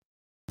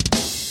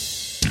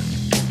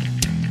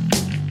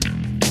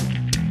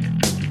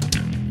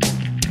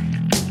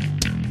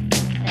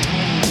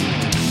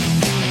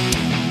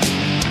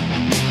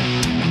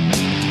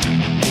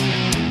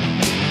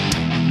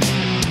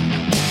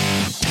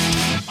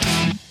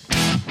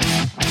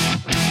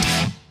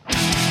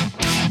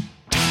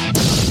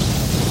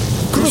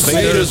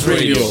Crusaders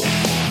Radio.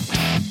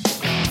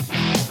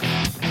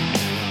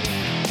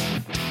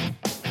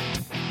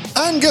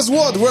 And guess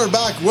what? We're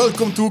back.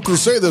 Welcome to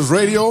Crusaders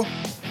Radio.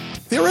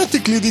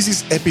 Theoretically, this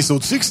is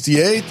episode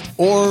 68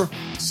 or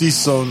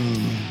season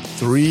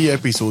 3,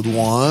 episode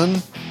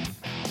 1.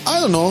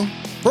 I don't know.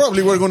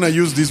 Probably we're going to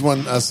use this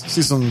one as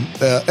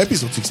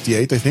episode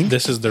 68, I think.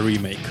 This is the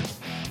remake.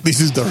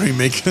 This is the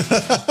remake.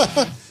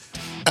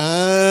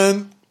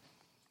 And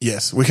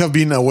yes, we have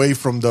been away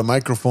from the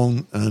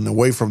microphone and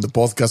away from the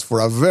podcast for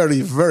a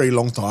very, very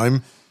long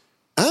time.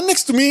 And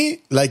next to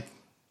me, like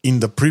in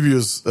the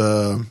previous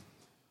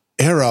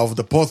era of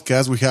the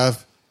podcast, we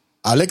have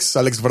Alex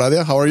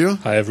Vradia. How are you?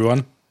 Hi,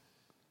 everyone.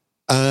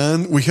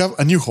 And we have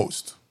a new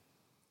host,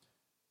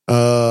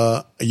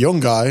 a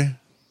young guy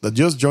that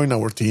just joined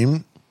our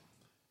team.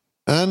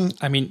 And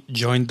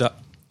joined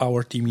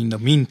our team in the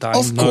meantime.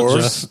 Of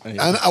course.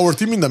 And our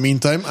team in the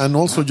meantime, and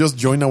also just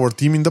joined our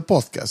team in the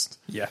podcast.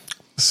 Yeah.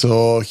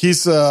 So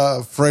he's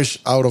fresh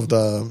out of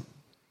the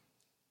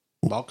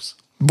box.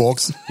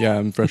 Yeah,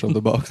 I'm fresh on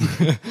the box.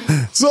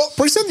 So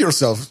present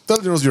yourself. Tell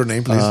us your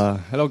name, please.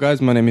 Hello,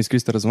 guys. My name is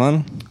Cristian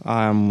Răzvan.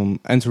 I'm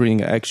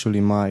entering actually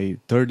my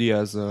third year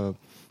as a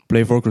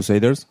player for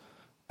Crusaders.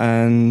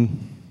 And,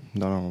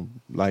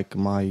 like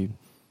my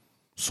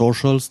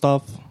social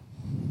stuff.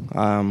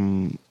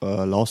 I'm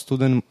a law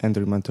student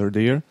entering my third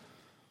year.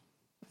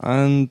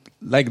 And,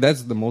 like,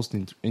 that's the most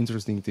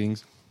interesting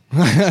things.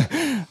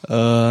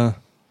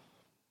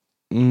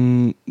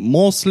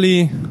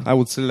 Mostly, I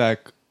would say,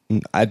 like,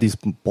 at this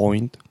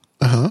point,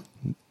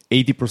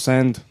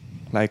 80%,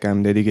 like,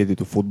 I'm dedicated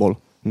to football.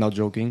 Not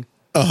joking.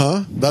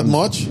 That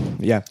much?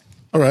 Yeah.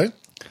 All right.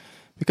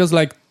 Because,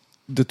 like,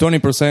 the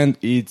 20%,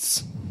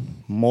 it's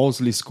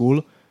mostly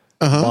school.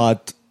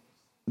 But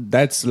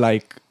that's,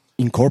 like,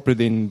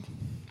 incorporated in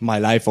my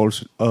life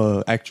also,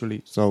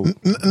 actually. So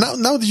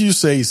now that you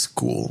say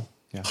school,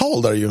 How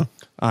old are you?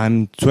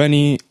 I'm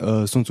 20,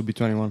 soon to be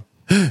 21.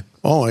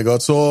 Oh my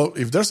God. So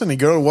if there's any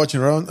girl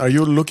watching around, are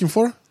you looking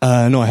for?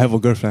 No, I have a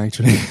girlfriend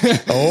actually.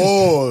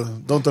 Oh,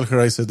 don't tell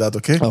her I said that,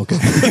 okay? Okay.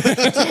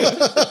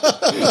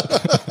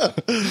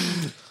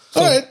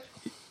 All right.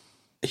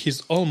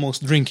 He's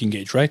almost drinking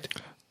age, right?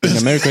 In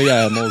America,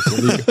 yeah, I'm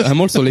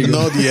also legal.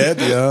 Not yet,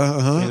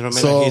 yeah. In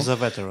Romania, he's a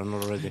veteran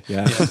already.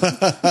 Yeah.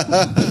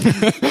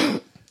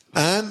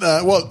 And,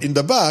 in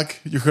the back,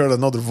 you heard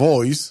another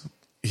voice.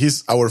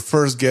 He's our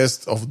first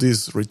guest of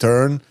this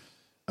return.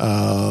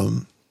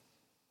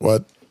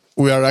 What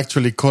we are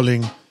actually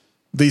calling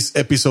this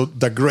episode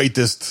the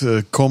greatest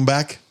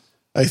comeback,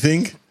 I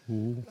think.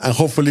 Ooh. And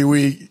hopefully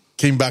we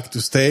came back to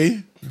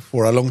stay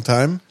for a long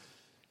time.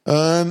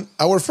 And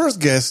our first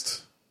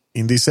guest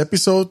in this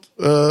episode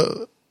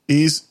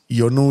is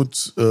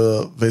Ionut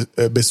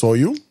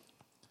Besoiu.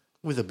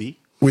 With a B.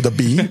 With a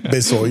B,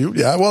 Besoiu.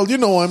 Yeah, well,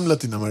 I'm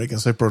Latin American,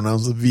 so I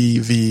pronounce the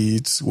V,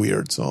 it's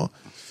weird. So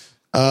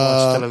watch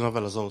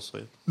telenovelas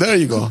also. There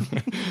you go.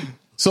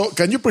 So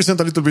can you present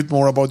a little bit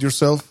more about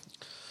yourself?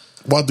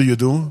 What do you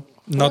do?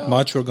 Not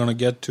much. We're going to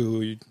get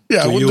to you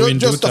in due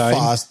just time.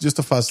 Just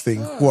a fast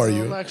thing. Who are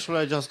you?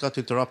 Actually, I just got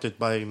interrupted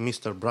by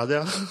Mr.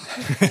 Brother.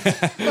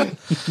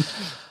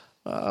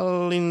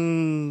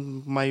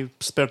 In my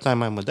spare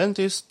time, I'm a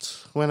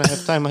dentist. When I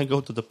have time, I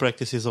go to the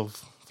practices of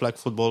flag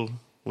football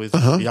with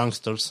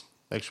youngsters.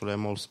 Actually,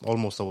 I'm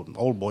almost an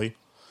old boy.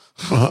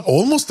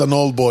 Almost an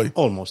old boy?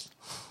 Almost.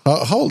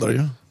 How old are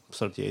you?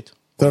 38.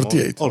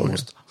 38.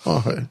 Almost.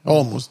 Okay.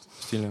 Almost.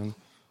 Still young.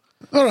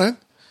 All right.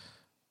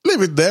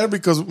 Leave it there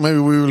because maybe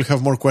we will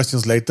have more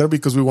questions later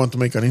because we want to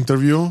make an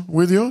interview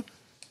with you.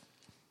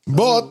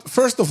 But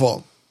first of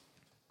all,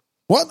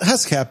 what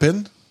has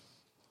happened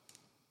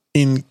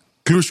in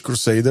Cluj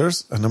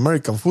Crusaders and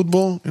American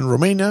football in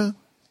Romania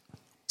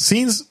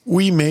since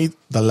we made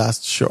the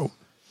last show?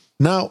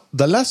 Now,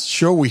 the last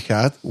show we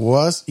had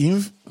was,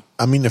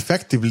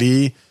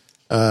 effectively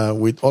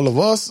with all of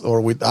us,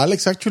 or with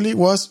Alex actually,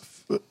 was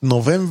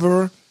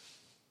November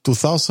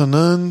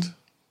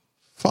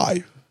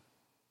 2005.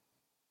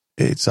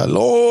 It's a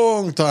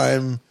long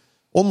time,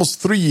 almost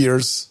 3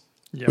 years.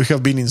 Yep. We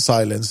have been in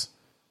silence.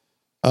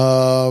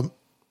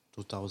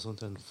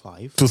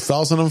 2005.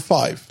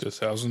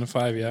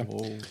 2005, yeah.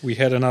 Whoa. We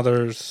had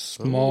another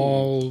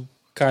small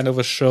kind of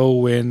a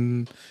show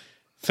in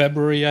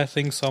February, I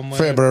think, somewhere.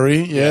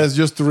 February, yes,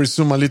 just to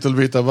resume a little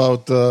bit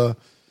about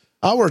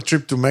our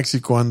trip to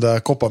Mexico and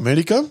Copa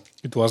America.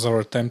 It was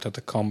our attempt at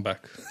a comeback.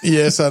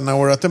 Yes, and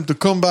our attempt to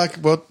come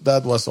back, but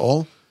that was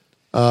all.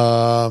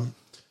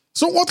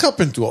 So what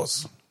happened to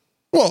us?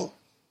 Well,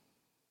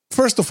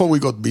 first of all, we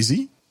got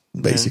busy,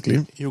 basically.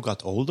 And you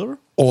got older?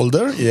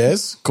 Older,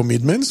 yes.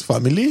 Commitments,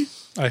 family.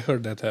 I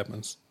heard that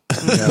happens.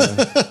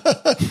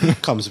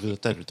 Comes with the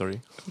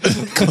territory.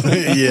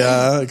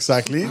 Yeah,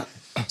 exactly.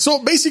 So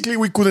basically,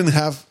 we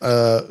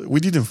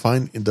didn't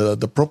find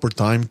the proper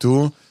time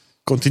to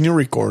continue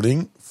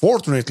recording.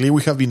 Fortunately,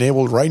 we have been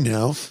able right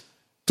now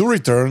to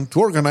return,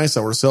 to organize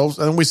ourselves.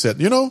 And we said,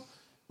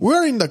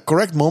 we're in the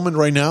correct moment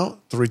right now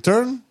to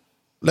return.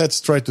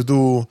 Let's try to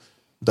do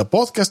the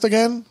podcast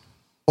again.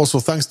 Also,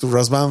 thanks to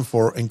Razvan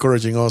for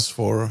encouraging us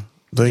for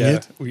doing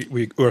it.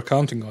 We're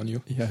counting on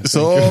you. Yeah.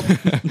 So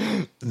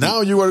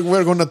now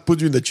we're going to put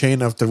you in the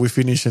chain after we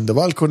finish in the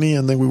balcony,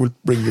 and then we will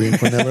bring you in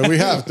whenever we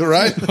have to,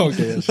 right?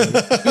 Okay. Sure.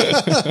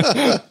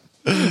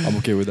 I'm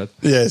okay with that.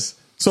 Yes.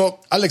 So,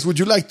 Alex, would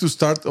you like to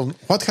start on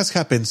what has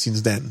happened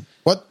since then?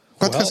 What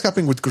has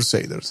happened with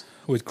Crusaders?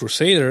 With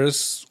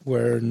Crusaders,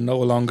 we're no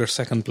longer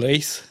second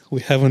place.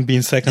 We haven't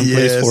been second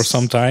place for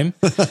some time.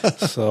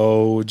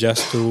 So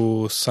just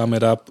to sum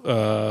it up,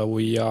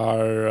 we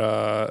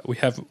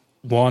have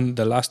won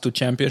the last 2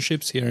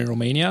 championships here in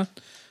Romania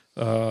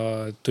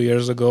 2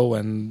 years ago,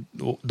 and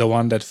the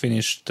one that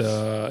finished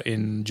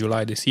in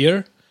July this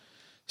year.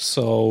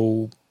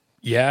 So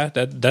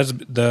that's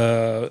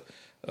the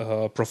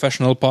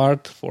professional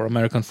part for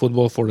American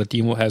football for the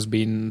team has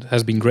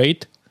been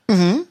great.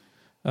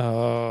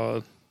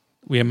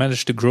 We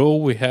managed to grow.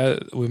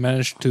 We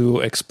managed to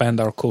expand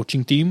our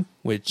coaching team,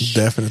 which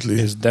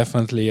is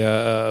definitely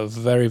a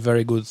very,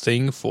 very good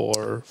thing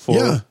for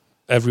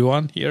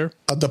everyone here.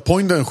 At the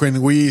point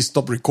when we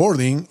stopped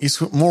recording, is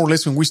more or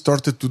less when we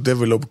started to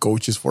develop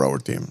coaches for our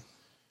team.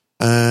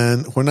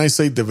 And when I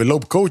say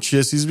develop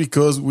coaches, it's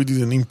because we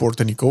didn't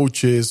import any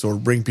coaches or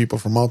bring people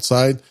from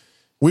outside.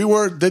 We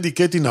were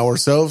dedicating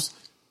ourselves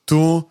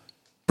to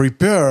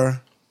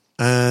prepare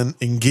and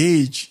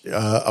engage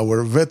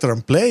our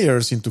veteran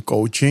players into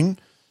coaching.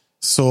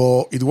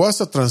 So it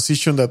was a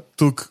transition that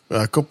took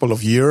a couple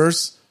of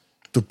years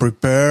to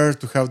prepare,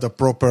 to have the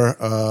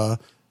proper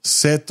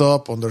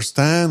setup,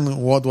 understand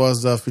what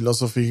was the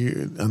philosophy,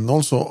 and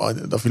also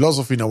the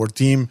philosophy in our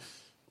team,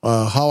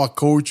 how a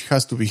coach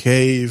has to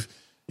behave,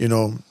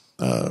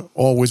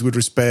 always with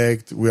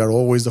respect. We are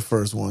always the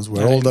first ones.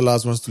 We're all the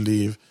last ones to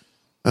leave.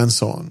 And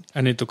so on.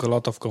 And it took a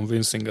lot of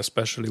convincing,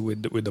 especially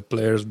with the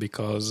players,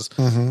 because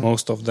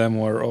most of them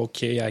were,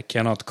 okay, I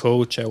cannot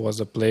coach. I was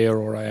a player,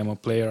 or I am a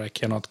player. I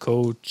cannot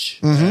coach.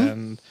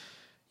 And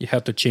you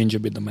have to change a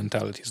bit the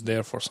mentalities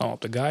there for some of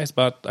the guys.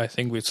 But I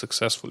think we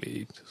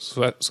successfully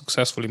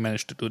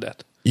managed to do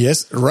that.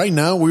 Yes. Right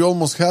now, we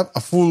almost have a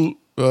full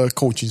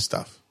coaching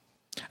staff.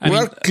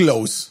 We're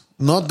close.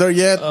 Not there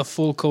yet. A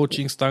full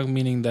coaching staff,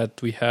 meaning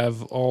that we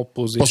have all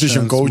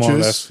position coaches, more or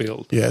less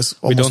filled. Yes,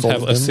 we don't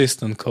have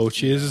assistant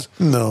coaches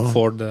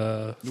for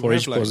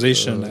each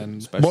position.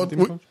 And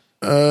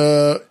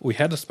we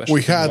had a special.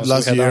 We had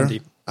last year.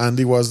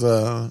 Andy was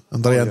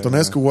Andrei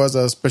Antonescu was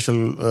a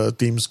special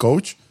teams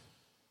coach.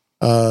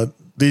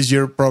 This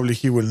year probably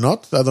he will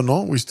not. I don't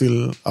know. We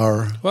still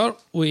are. Well,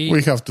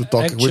 we have to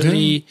talk with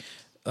him.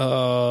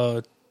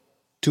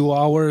 2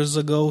 hours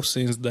ago,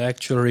 since the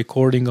actual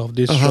recording of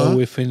this show,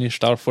 we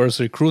finished our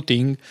first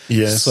recruiting.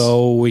 Yes.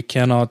 So we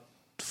cannot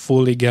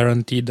fully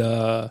guarantee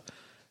the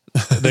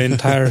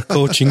entire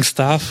coaching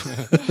staff.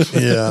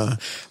 Yeah.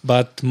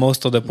 But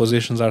most of the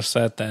positions are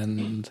set,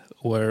 and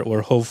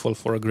we're hopeful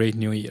for a great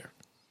new year.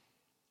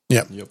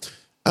 Yeah. Yep.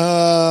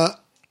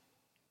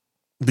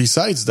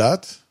 Besides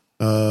that,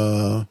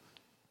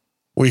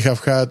 we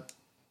have had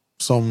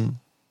some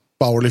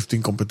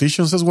powerlifting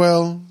competitions as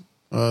well.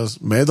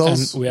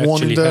 Medals. And we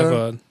actually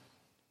have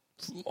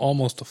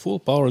almost a full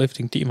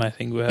powerlifting team. I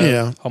think we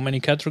have how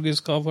many categories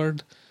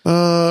covered?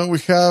 We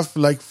have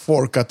like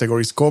 4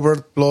 categories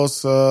covered.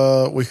 Plus,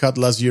 we had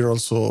last year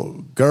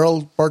also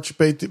girl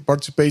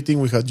participating.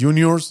 We had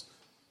juniors.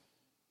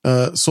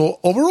 So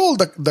overall,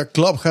 the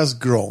club has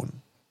grown.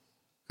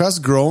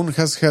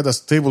 Has had a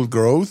stable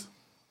growth.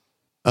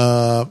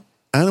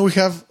 And we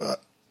have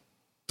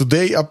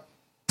today a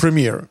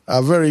premiere,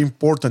 a very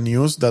important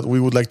news that we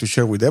would like to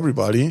share with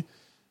everybody.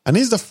 And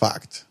it's the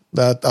fact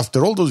that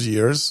after all those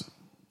years,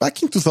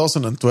 back in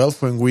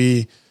 2012, when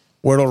we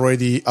were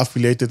already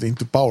affiliated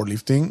into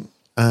powerlifting,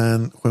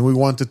 and when we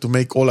wanted to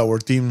make all our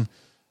team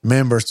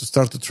members to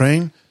start to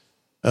train,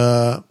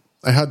 I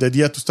had the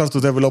idea to start to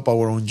develop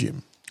our own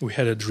gym. We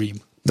had a dream.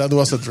 That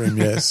was a dream,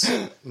 yes.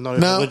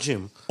 Now, a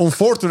gym.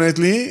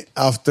 Unfortunately,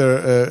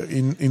 after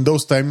in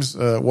those times,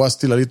 was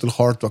still a little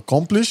hard to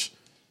accomplish.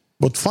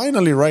 But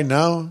finally, right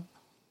now,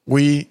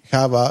 we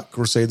have a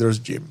Crusaders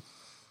gym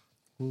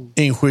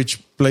in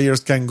which players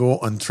can go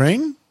and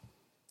train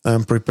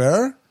and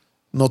prepare,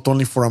 not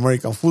only for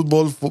American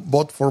football,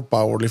 but for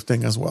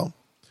powerlifting as well.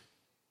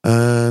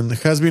 And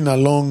it has been a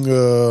long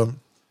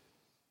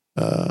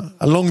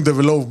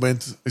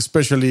development,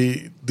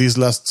 especially this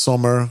last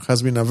summer.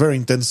 Has been a very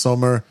intense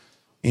summer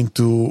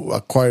into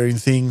acquiring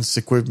things,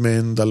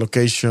 equipment, the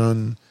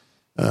location,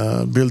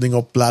 building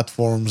up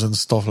platforms and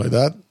stuff like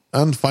that.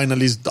 And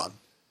finally it's done.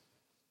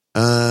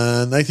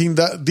 And I think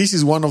that this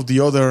is one of the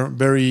other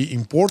very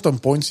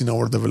important points in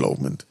our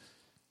development.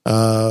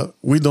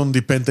 We don't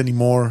depend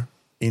anymore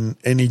in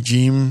any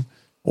gym,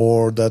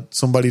 or that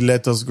somebody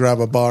let us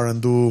grab a bar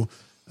and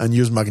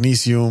use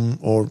magnesium,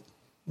 or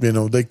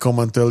they come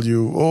and tell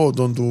you, oh,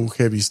 don't do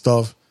heavy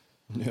stuff.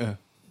 Yeah.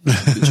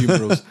 The gym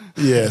bros.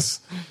 Yes.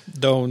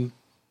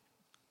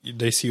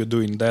 They see you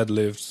doing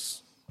deadlifts.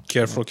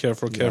 Careful.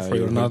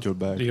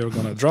 You're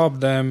gonna drop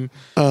them.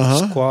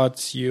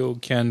 Squats, you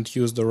can't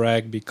use the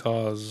rack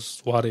because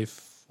what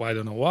if I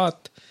don't know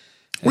what.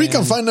 We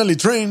can finally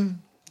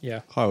train.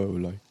 Yeah.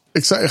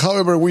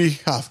 However we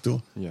have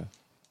to. Yeah.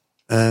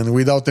 And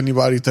without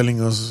anybody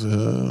telling us.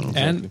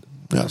 And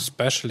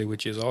especially,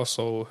 which is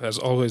also has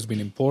always been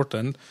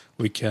important,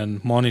 we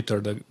can monitor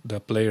the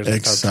players.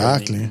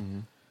 Exactly.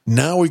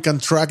 Now we can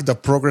track the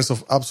progress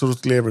of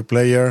absolutely every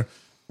player.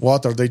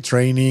 What are they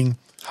training?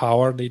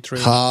 How are they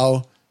training?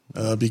 How?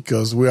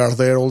 Because we are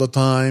there all the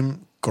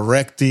time,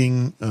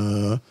 correcting,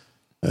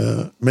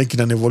 making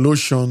an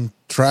evolution,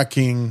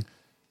 tracking.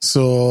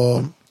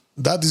 So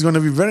that is going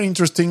to be very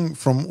interesting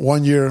from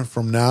 1 year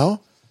from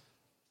now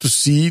to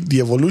see the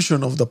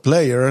evolution of the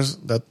players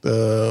that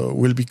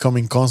will be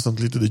coming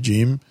constantly to the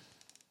gym,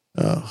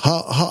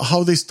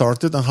 how they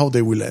started and how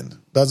they will end.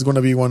 That's going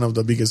to be one of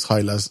the biggest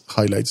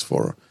highlights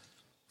for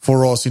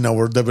us in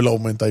our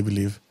development, I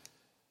believe.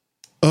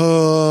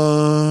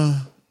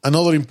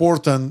 Another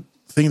important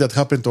thing that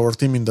happened to our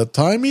team in that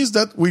time is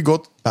that we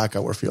got back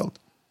our field.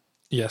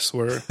 Yes,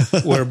 we're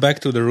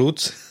back to the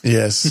roots.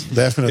 Yes,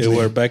 definitely.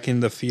 We're back in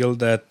the field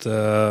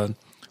that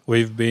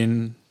we've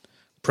been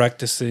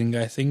practicing,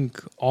 I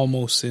think,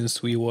 almost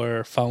since we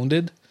were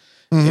founded.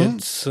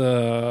 It's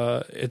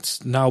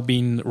now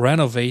been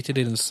renovated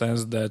in the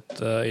sense that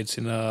it's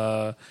in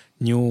a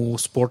new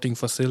sporting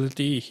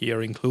facility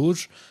here in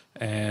Cluj,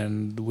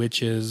 and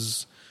which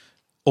is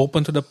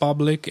open to the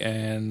public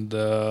and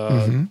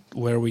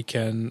where we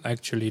can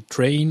actually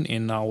train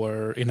in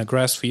a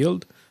grass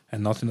field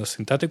and not in a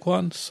synthetic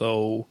one.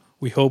 So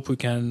we hope we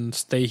can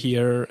stay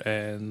here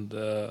and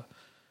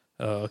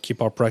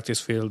keep our practice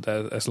field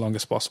as long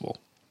as possible.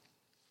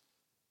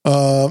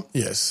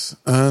 Yes.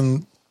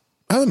 And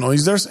I don't know,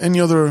 is there any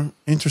other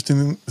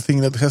interesting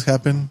thing that has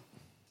happened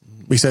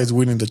besides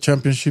winning the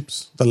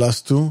championships, the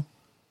last two?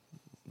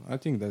 I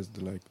think that's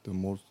the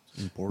most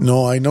important.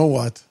 No, I know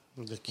what.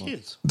 The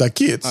kids. The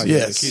kids, yes.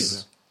 Yeah, the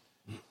kids.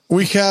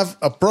 We have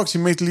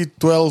approximately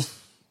 12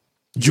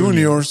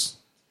 juniors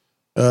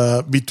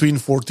between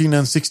 14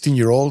 and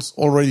 16-year-olds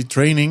already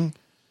training.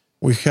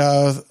 We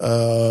have...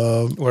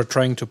 we're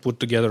trying to put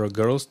together a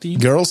girls' team.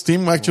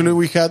 Actually,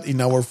 we had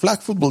in our flag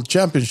football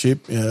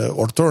championship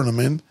or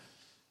tournament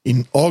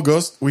in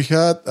August, we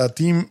had a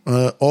team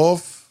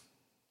of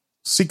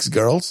 6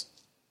 girls.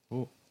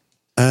 Oh.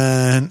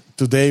 And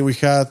today we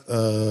had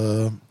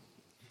 1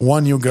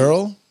 new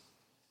girl.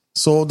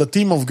 So the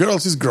team of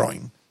girls is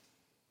growing.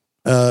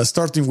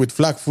 Starting with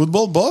flag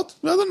football, but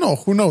I don't know.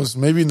 Who knows?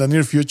 Maybe in the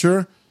near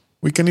future,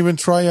 we can even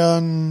try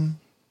an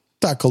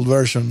tackle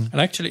version. And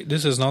actually,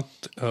 this is not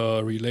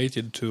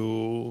related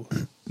to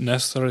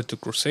necessarily to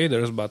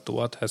Crusaders, but to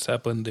what has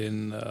happened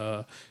in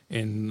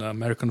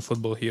American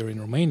football here in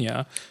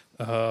Romania.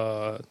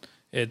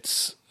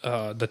 It's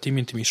the team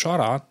in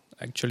Timișoara,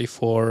 actually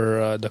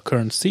for the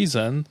current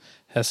season,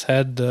 has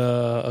had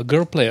a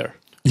girl player.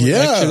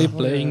 Actually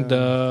playing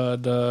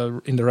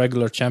the in the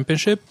regular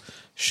championship.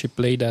 She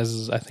played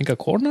as, I think, a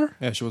corner.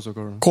 Yeah, she was a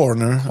corner.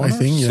 Corner, I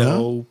think. Yeah.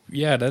 So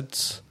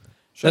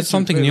that's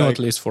something new, at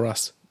least for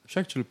us. She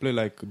actually played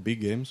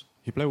big games.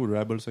 He played with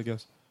Rebels, I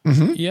guess.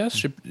 Mm-hmm. Yes,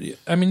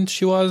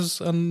 she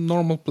was a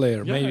normal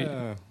player. Yeah. Maybe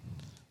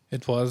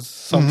it was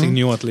something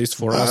new, at least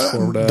for us.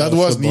 For the that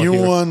was new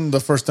here. one.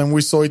 The first time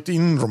we saw it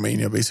in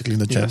Romania, basically in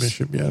the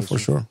championship. Yeah, for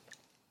sure.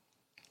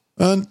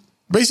 And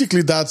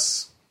basically,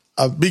 that's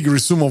a big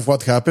resume of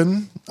what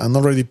happened, and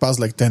already passed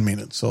 10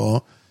 minutes.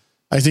 So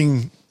I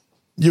think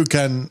you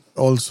can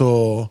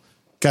also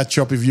catch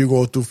up if you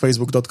go to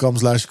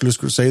facebook.com/Cluj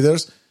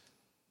Crusaders.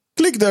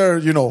 Click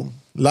there,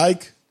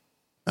 like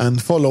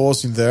and follow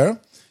us in there.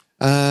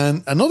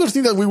 And another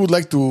thing that we would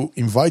like to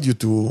invite you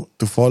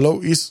to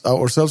follow is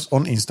ourselves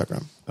on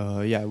Instagram.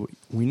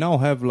 We now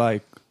have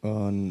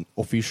an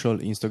official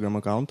Instagram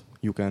account.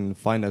 You can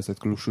find us at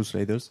Cluj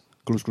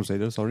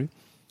Crusaders, sorry.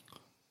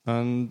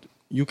 And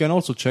you can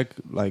also check,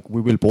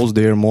 we will post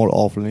there more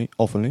often.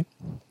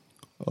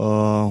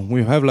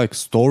 We have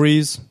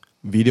stories,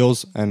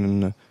 videos,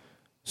 and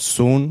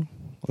soon,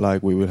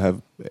 we will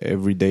have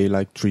every day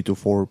 3 to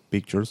 4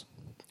 pictures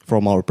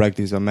from our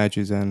practice and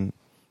matches and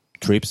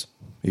trips,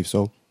 if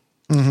so.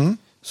 Mm-hmm.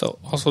 So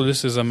also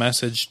this is a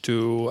message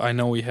to, I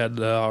know we had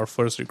our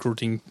first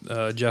recruiting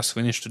just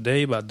finished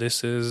today, but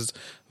this is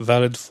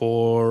valid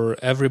for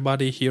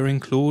everybody here in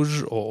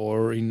Cluj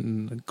or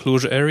in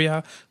Cluj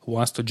area who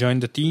wants to join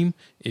the team.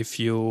 If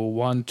you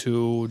want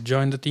to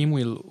join the team,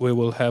 we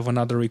will have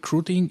another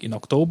recruiting in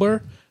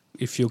October.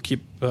 If you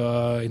keep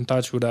in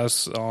touch with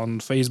us on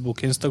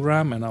Facebook,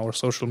 Instagram, and our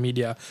social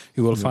media,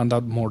 you will find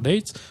out more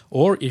dates.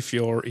 Or if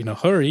you're in a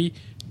hurry,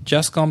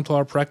 just come to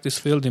our practice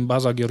field in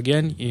Baza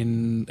Gheorgheni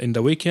in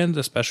the weekend,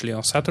 especially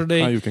on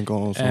Saturday. You can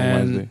call us on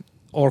Wednesday.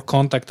 Or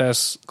contact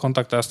us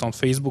on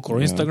Facebook or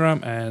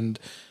Instagram, and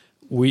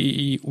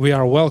we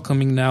are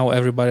welcoming now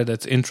everybody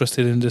that's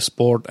interested in this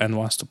sport and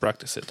wants to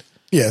practice it.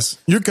 Yes,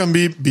 you can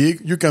be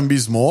big, you can be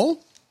small,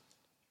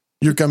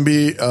 you can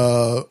be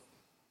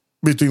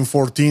between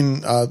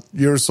 14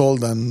 years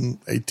old and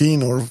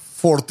 18 or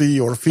 40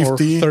 or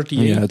 50 or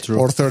 38.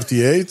 Or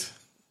 38.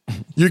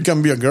 You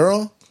can be a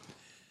girl.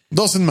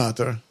 Doesn't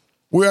matter.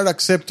 We are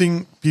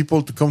accepting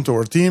people to come to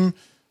our team.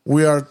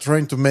 We are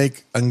trying to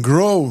make and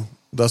grow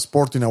the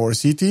sport in our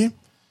city.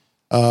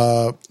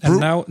 And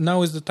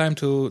now is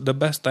the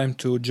best time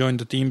to join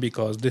the team,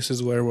 because this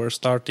is where we're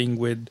starting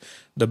with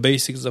the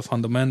basics, the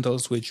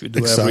fundamentals, which we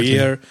do every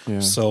year. Yeah.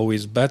 So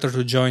it's better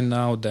to join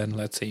now than,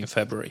 let's say, in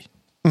February.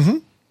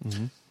 I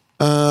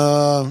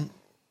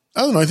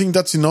don't know. I think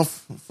that's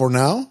enough for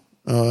now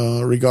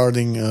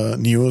regarding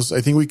news. I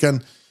think we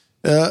can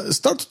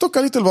start to talk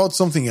a little about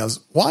something else.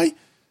 Why?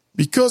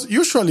 Because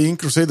usually in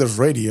Crusaders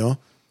Radio,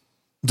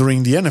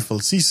 during the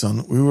NFL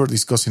season, we were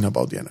discussing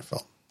about the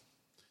NFL.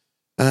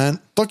 And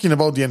talking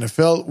about the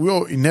NFL, we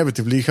will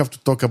inevitably have to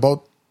talk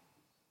about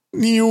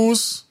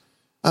news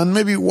and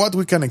maybe what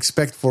we can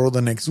expect for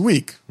the next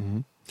week.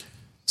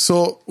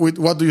 So, with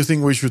what do you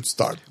think we should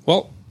start?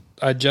 Well,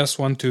 I just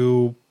want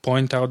to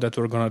point out that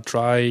we're going to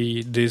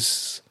try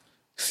this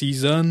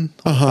season,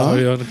 how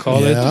you want to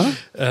call it,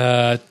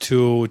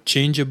 to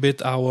change a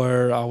bit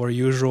our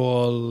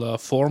usual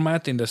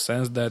format, in the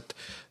sense that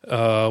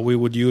we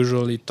would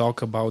usually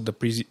talk about the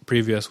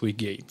previous week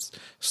games.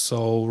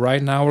 So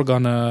right now we're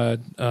gonna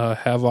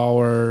have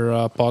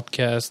our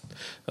podcast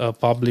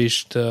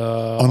published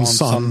on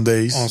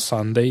Sundays. On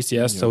Sundays,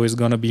 yes. Yeah. So it's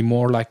gonna be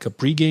more like a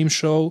pre-game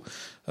show.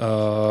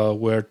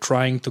 We're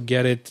trying to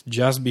get it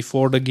just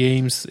before the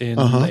games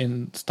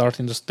in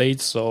starting the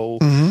States. So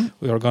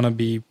we are gonna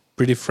be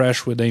pretty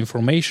fresh with the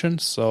information.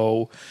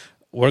 So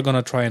we're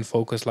gonna try and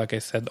focus, like I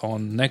said,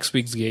 on next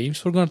week's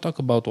games. We're gonna talk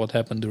about what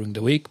happened during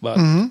the week, but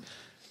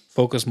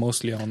focus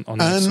mostly on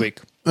next week.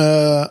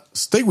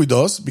 Stay with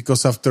us,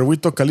 because after we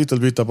talk a little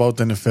bit about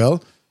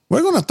NFL,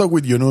 we're going to talk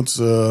with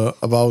Yunuts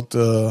about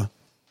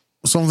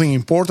something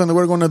important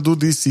we're going to do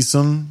this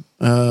season,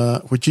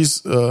 which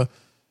is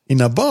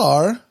in a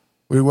bar.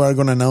 We are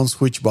going to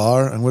announce which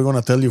bar, and we're going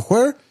to tell you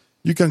where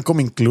you can come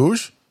in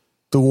Cluj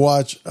to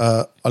watch,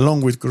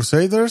 along with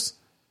Crusaders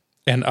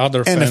and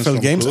other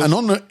NFL games, Cluj. And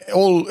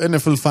all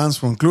NFL fans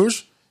from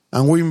Cluj.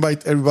 And we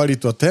invite everybody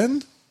to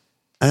attend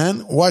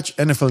and watch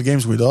NFL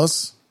games with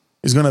us.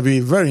 It's going to be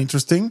very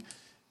interesting.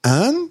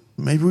 And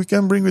maybe we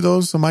can bring with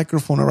us a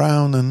microphone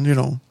around, and,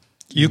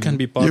 you can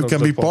be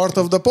part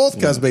of the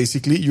podcast,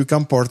 basically. You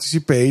can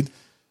participate.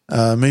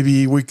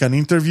 Maybe we can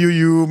interview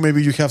you.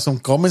 Maybe you have some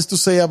comments to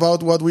say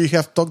about what we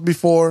have talked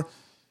before.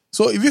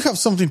 So if you have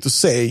something to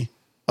say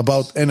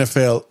about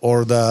NFL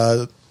or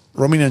the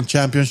Romanian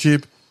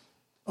Championship,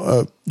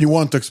 you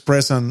want to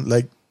express, and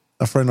like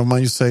a friend of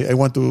mine, you say, I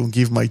want to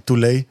give my 2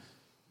 lei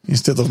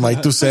instead of my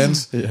 2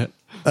 cents.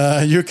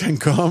 You can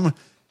come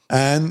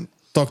and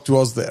talk to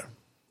us there.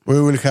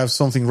 We will have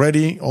something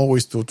ready,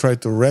 always to try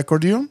to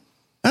record you,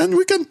 and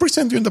we can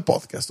present you in the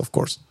podcast, of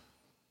course.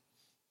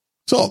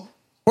 So,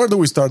 where do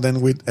we start then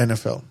with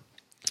NFL?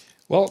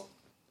 Well,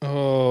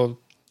 I'm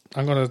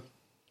going to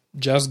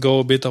just go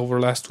a bit over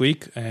last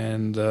week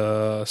and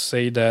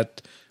say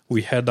that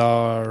we had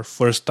our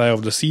first tie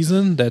of the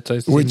season. That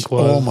I think was...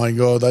 Oh my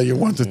God, I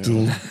wanted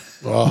to...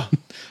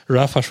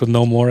 Rafa should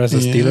know more as a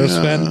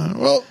Steelers fan.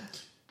 Well,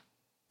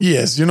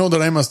 yes, you know that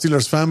I'm a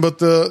Steelers fan, but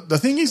the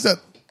thing is that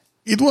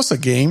it was a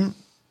game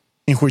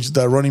in which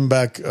the running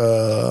back,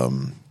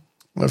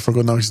 I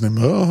forgot now his name.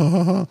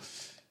 Not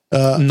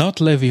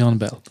Le'Veon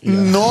Bell.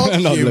 Yeah.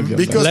 Not him,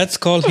 because let's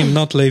call him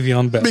not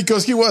Le'Veon Bell.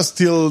 Because he was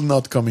still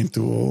not coming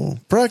to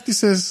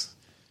practices.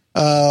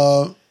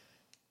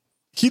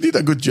 He did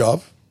a good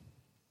job.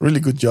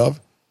 Really good job,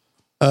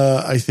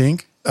 I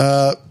think.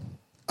 I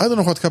don't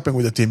know what happened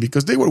with the team,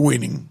 because they were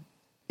winning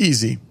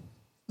easy.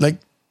 Like,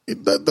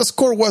 the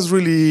score was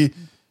really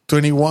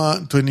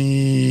 24 to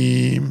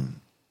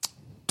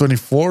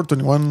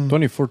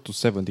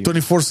 17.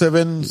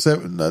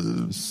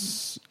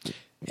 24-7.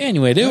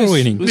 Anyway, they were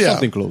winning.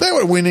 Something close. They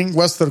were winning.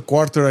 Was third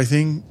quarter, I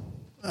think,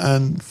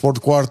 and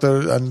fourth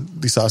quarter, and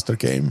disaster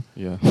came.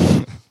 Yeah.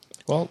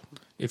 Well,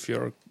 if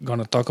you're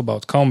gonna talk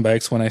about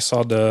comebacks, when I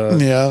saw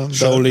the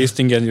show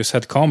listing and you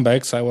said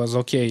comebacks, I was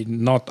okay.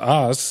 Not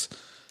us.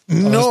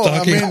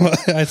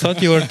 I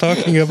thought you were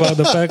talking about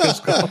the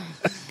Packers.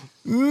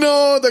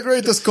 No, the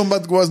greatest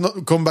comeback was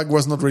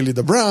not really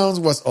the Browns,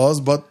 was us.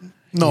 But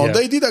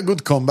they did a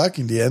good comeback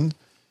in the end.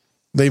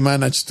 They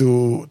managed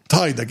to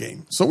tie the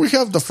game. So we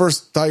have the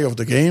first tie of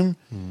the game.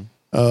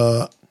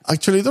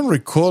 Actually, I don't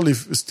recall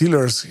if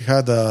Steelers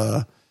had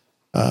a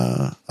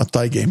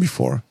tie game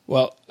before.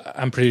 Well,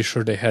 I'm pretty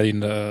sure they had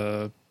in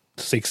the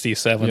 60s,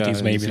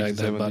 70s, maybe like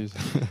that. But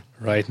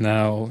right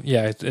now,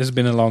 it's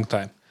been a long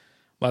time.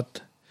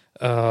 But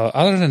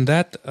other than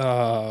that,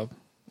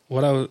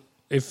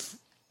 if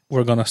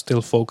we're gonna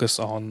still focus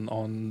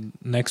on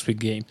next week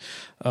game,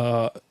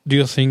 do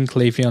you think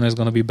Le'Veon is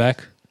gonna be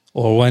back,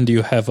 or when do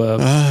you have a?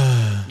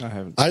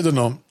 I don't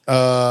know.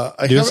 Do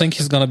you think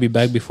he's gonna be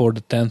back before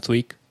the 10th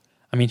week?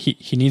 I mean,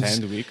 he needs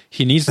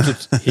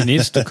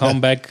to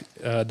come back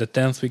the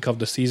 10th week of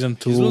the season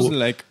to. He's losing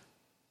like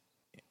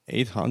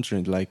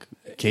 800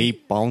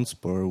 pounds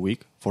per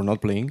week for not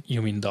playing.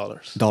 You mean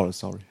dollars? Dollars,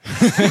 sorry.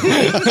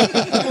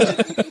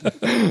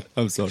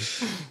 I'm sorry.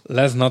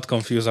 Let's not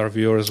confuse our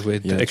viewers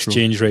with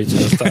exchange rates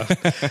and stuff.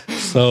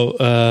 So,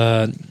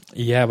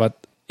 but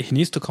he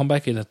needs to come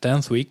back in the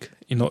 10th week,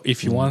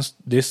 if he wants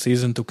this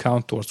season to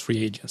count towards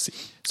free agency.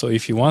 So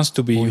if he wants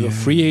to be a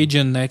free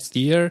agent next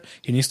year,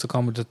 he needs to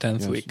come with the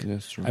 10th week.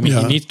 That's true. I mean,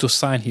 he needs to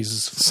sign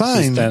his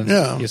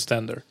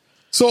tender.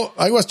 So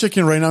I was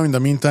checking right now in the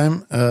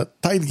meantime,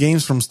 tight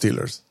games from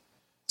Steelers.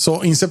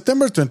 So in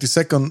September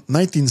 22nd,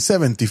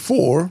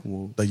 1974,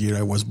 the year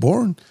I was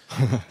born,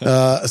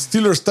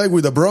 Steelers tied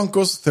with the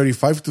Broncos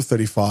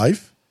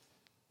 35-35.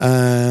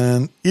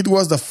 And it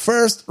was the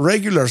first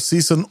regular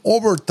season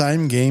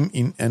overtime game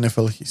in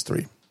NFL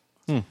history.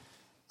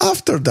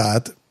 After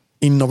that,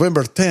 in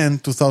November 10,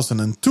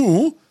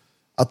 2002,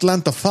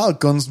 Atlanta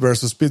Falcons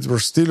versus Pittsburgh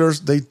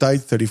Steelers, they tied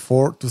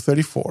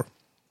 34-34.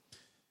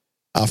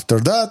 After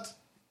that,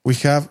 we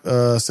have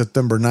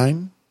September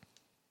 9,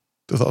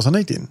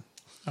 2018.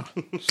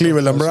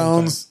 Cleveland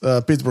Browns,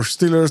 Pittsburgh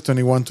Steelers,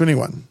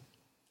 21-21.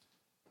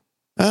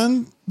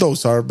 And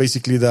those are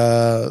basically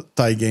the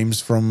tie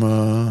games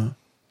from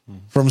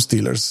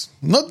Steelers.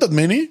 Not that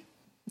many.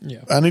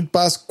 Yeah. And it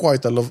passed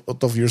quite a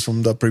lot of years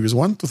from the previous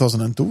one,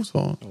 2002.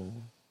 So,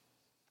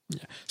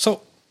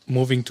 So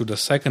moving to the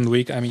second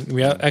week, I mean,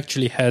 we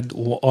actually had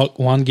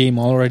one game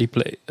already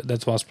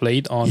that was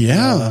played on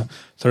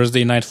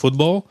Thursday Night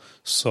Football.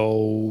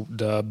 So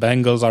the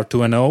Bengals are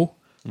 2-0.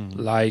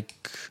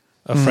 Like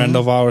a friend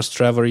of ours,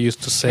 Trevor,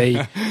 used to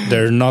say,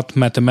 they're not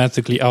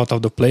mathematically out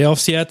of the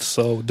playoffs yet.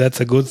 So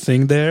that's a good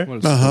thing there. Well,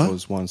 it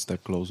was one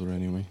step closer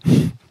anyway.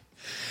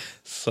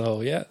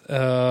 So,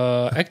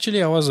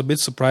 actually, I was a bit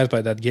surprised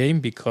by that game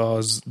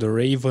because the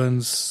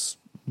Ravens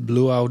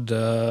blew out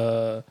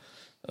the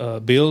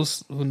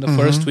Bills in the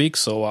first week.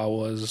 So I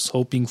was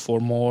hoping for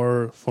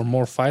more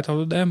fight out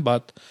of them.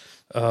 But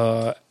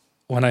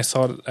when I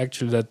saw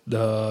actually that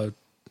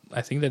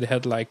I think that they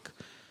had like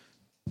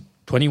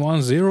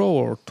 21-0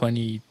 or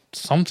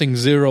 20-something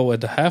 0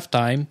 at the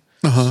halftime.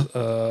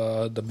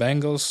 The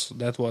Bengals,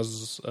 that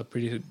was a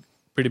pretty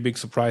big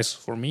surprise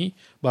for me.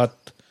 But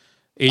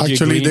AJ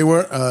actually, Green, they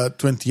were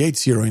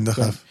 28-0 in the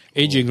half.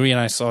 AJ Green,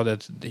 I saw that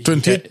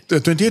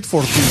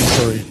 28-14.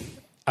 Sorry,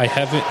 I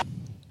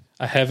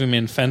have him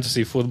in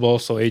fantasy football.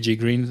 So AJ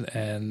Green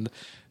and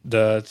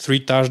the 3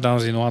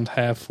 touchdowns in one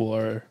half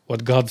were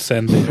what God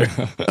sent there.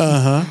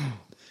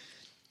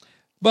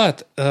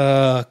 But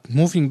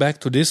moving back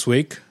to this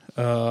week,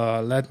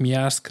 let me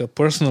ask a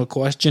personal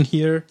question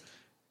here.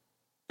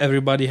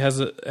 Everybody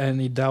has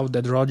any doubt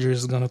that Rodgers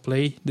is gonna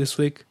play this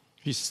week?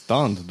 He's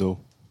stunned though.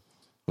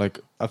 Like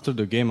after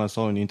the game, I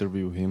saw an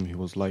interview with him. He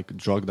was like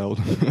drugged out.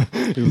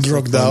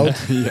 Drugged out.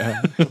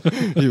 Yeah,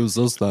 he was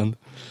so stunned.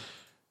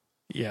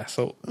 Yeah.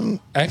 So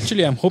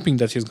actually, I'm hoping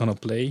that he's gonna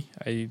play.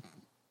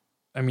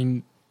 I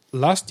mean,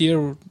 last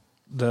year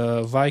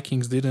the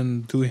Vikings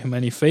didn't do him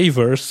any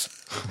favors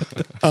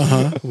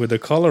with the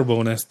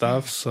collarbone and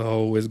stuff.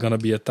 So it's gonna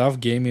be a tough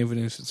game, even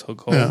if it's so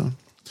cold. Yeah.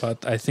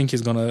 But I think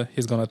he's gonna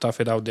tough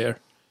it out there.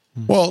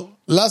 Well,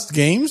 last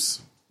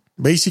games,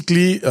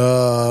 basically.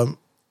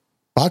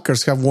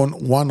 Packers have won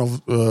one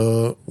of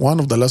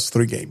the last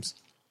 3 games,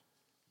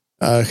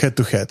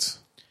 head-to-head.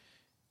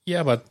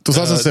 Yeah, but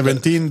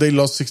 2017 they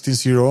lost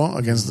 16-0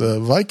 against the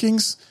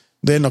Vikings.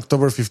 Then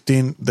October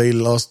 15 they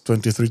lost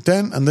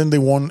 23-10, and then they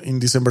won in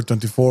December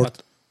 24th,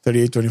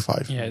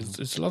 38-25. Yeah,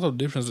 it's a lot of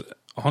difference,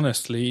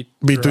 honestly,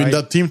 between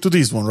that team to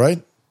this one,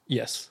 right?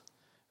 Yes,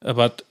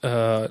 but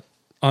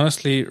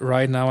honestly,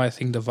 right now I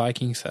think the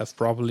Vikings have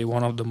probably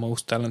one of the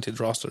most talented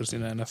rosters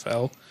in the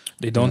NFL.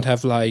 They don't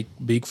have like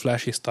big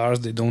flashy stars.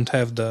 They don't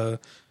have the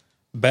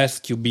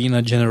best QB in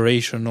a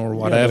generation or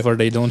whatever.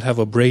 They don't have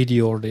a Brady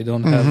or they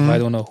don't have I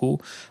don't know who,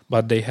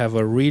 but they have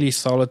a really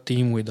solid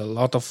team with a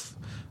lot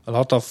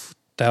of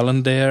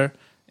talent there.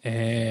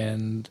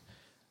 And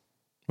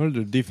well,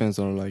 the defense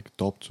are like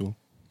top 2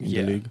 in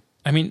the league.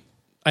 I mean,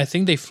 I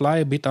think they fly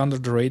a bit under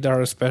the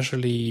radar,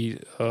 especially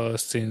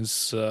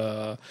since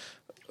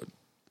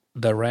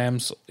the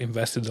Rams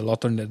invested a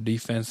lot in their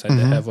defense, and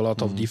they have a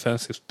lot of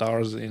defensive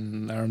stars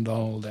in Aaron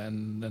Donald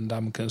and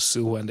Ndamukong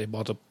Suh, and they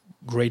bought a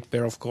great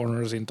pair of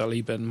corners in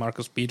Talib and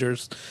Marcus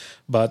Peters.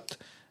 But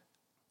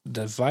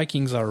the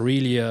Vikings are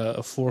really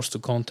a force to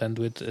contend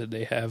with.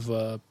 They have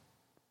a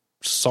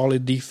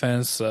solid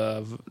defense.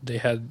 They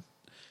had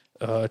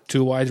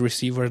 2 wide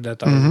receivers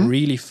that are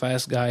really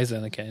fast guys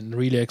and can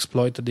really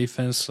exploit the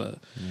defense.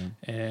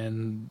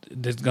 And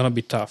it's going to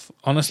be tough.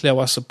 Honestly, I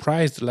was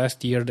surprised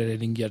last year that they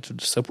didn't get to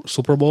the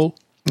Super Bowl.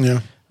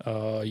 Yeah.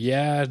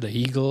 The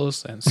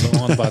Eagles and so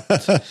on. But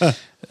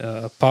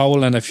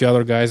Powell and a few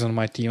other guys on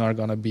my team are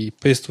going to be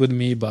pissed with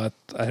me. But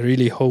I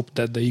really hope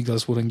that the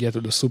Eagles wouldn't get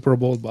to the Super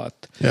Bowl. But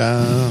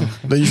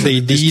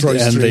they did,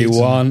 and they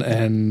won.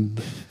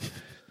 And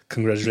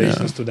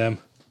congratulations to them.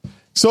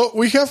 So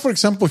we have, for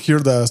example, here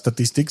the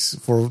statistics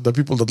for the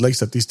people that like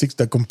statistics,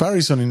 the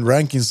comparison in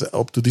rankings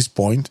up to this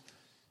point,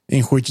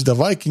 in which the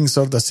Vikings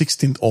are the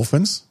 16th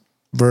offense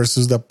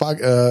versus the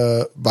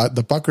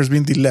Packers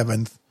being the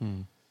 11th.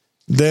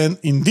 Then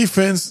in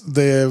defense,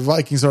 the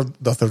Vikings are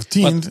the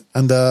 13th.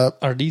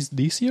 Are these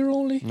this year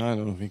only? No, I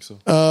don't think so.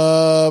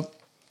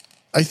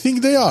 I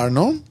think they are,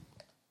 no?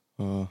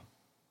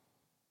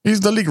 It's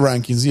the league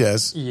rankings,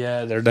 yes.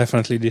 Yeah, they're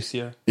definitely this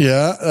year.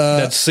 Yeah.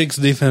 That 6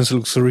 defense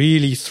looks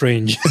really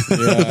strange.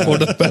 Yeah, for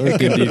the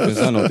 13 defense,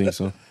 I don't think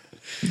so.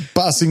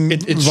 Passing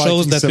It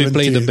shows that we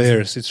play the 17th.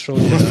 Bears. It shows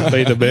that we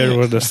play the Bears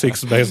with the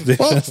 6th best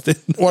defense.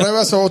 What I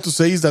was about to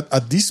say is that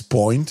at this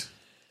point,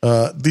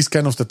 this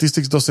kind of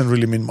statistics doesn't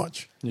really mean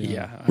much.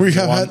 Yeah. We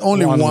have had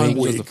only one Just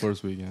week. the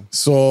first week, yeah.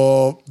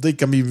 So they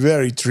can be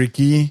very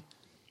tricky.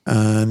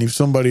 And if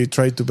somebody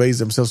tried to base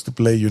themselves to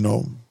play,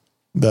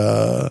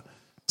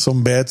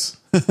 some bets,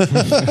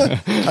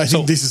 I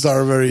think this is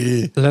our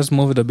very... Let's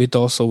move it a bit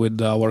also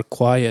with our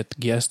quiet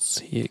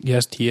guest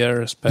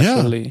here,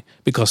 especially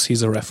because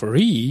he's a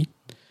referee.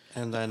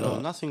 And I know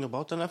nothing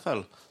about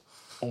NFL.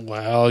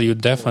 Well, you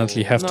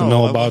definitely have to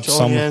know about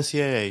some...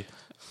 NCAA.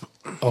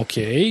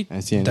 Okay,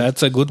 NCAA.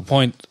 that's a good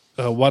point.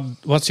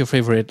 What's your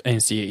favorite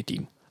NCAA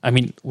team? I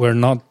mean, we're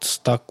not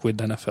stuck with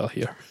NFL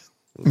here.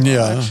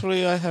 Yeah.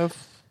 Actually, I have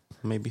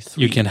maybe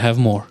 3. You can have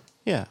more.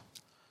 Yeah.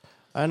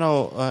 I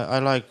know. I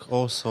like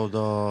also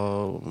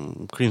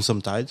the Crimson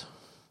Tide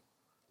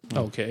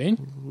Okay.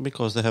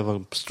 because they have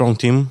a strong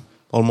team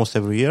almost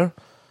every year.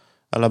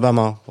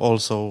 Alabama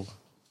also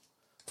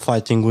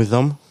fighting with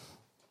them.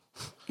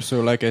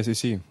 So like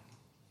SEC,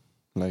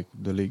 like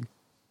the league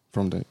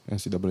from the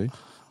NCAA.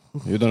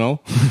 You don't know?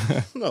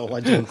 No, I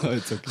don't.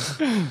 It's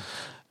okay.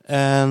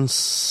 And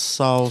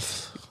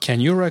South. Can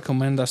you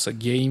recommend us a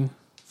game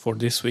for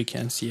this week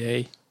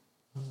NCAA?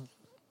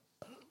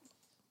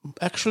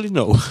 Actually,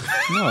 no.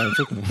 No, it's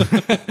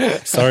okay.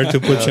 Sorry to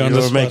put you on the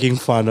You're spot. making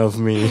fun of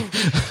me.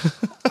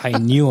 I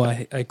knew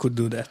I could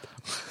do that.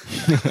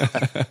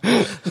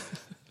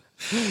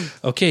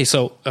 Okay,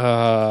 so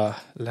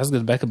let's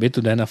get back a bit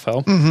to the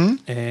NFL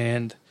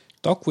and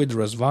talk with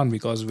Razvan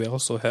because we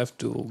also have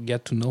to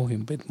get to know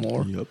him a bit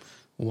more. Yep.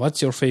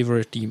 What's your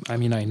favorite team? I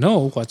mean, I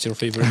know what's your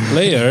favorite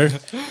player,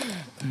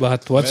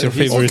 but what's your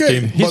favorite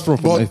team? He's from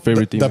my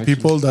favorite team, The actually.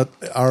 people that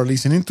are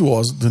listening to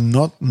us do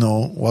not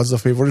know what's the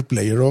favorite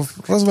player of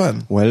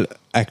Razvan. Well,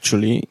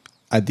 actually,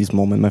 at this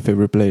moment, my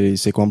favorite player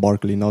is Saquon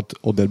Barkley, not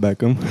Odell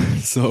Beckham.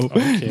 So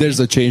there's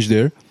a change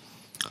there.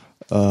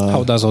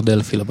 How does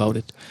Odell feel about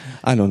it?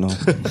 I don't know.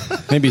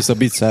 Maybe it's a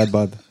bit sad,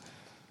 but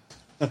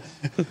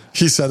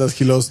He said that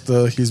he lost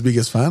his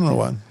biggest fan or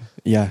what?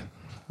 yeah,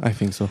 I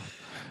think so.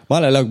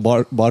 But I like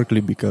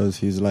Barkley because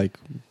he's like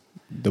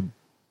the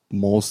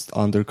most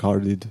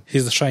undercarded.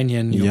 He's shiny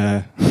and new.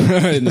 Yeah.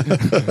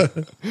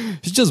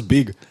 He's just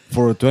big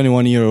for a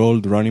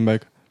 21-year-old running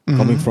back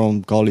coming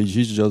from college.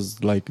 He's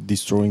just like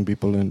destroying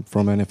people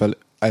from NFL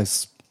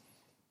as,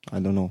 I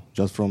don't know,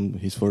 just from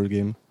his first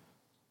game.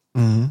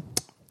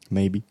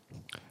 Maybe.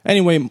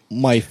 Anyway,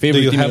 my favorite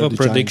Do you team have are a the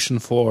prediction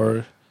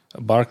for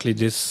Barkley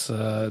this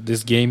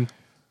game?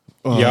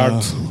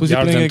 Yards, who's he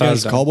yards playing and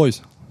against? touchdown.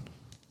 Cowboys?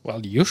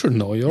 Well, you should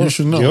know. You're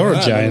know.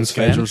 a Giants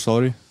fan. Schedule,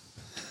 sorry.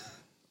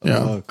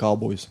 Yeah.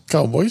 Cowboys.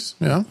 Cowboys,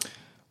 yeah.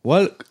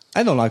 Well,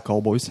 I don't like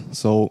Cowboys,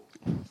 so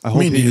I hope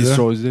Me he neither.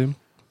 destroys them.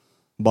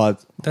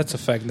 But, That's a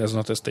fact. That's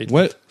not a statement.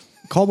 well,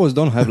 Cowboys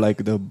don't have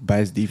like the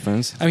best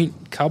defense. I mean,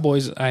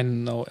 Cowboys. I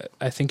know.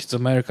 I think it's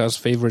America's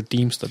favorite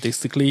team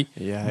statistically.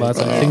 Yeah, but it's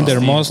I think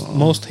they're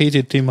most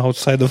hated team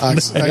outside of.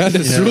 That's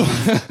true.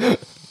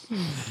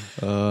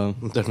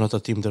 They're not a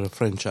team, they're a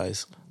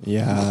franchise.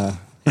 Yeah.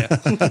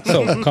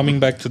 So coming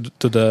back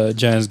to the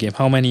Giants game,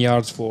 how many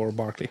yards for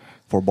Barkley?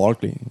 For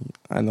Barkley,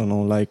 I don't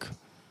know, like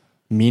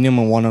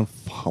minimum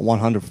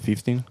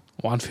 115.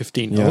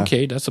 115. Yeah.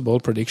 Okay, that's a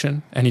bold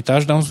prediction. Any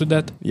touchdowns with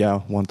that? Yeah,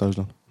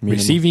 1,000. minimum.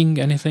 Receiving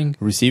anything?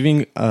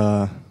 Receiving,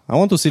 I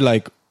want to see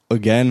like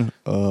again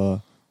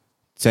 10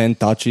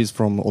 touches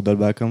from Odell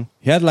Beckham.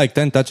 He had like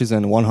 10 touches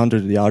and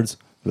 100 yards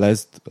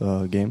last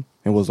game.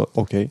 It was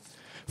okay.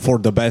 For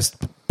the best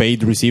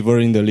paid receiver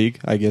in the league,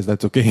 I guess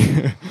that's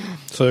okay.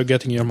 So you're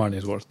getting your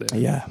money's worth there.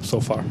 Yeah. So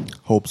far.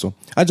 Hope so.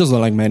 I just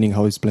don't like Manning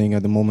how he's playing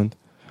at the moment.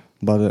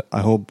 But I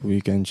hope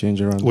we can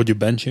change around. Would you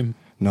bench him?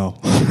 No.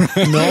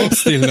 No?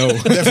 Still no.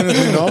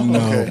 Definitely no? No.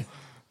 Okay.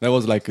 That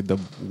was like the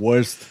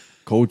worst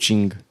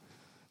coaching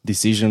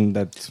decision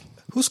that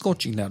Who's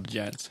coaching now the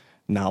Giants?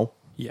 now.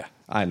 Yeah.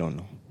 I don't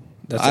know.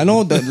 That's I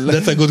know that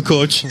that's a good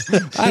coach.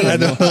 I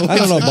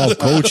don't know about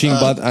coaching,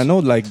 but I know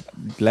like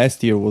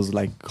last year was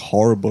like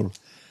horrible.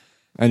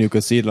 And you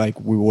can see like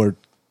we were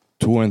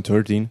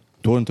 2-13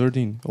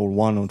 or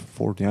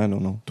 1-14, I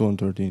don't know.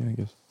 2-13, I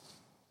guess.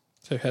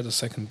 So you had a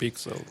second pick,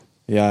 so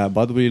Yeah,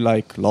 but we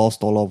like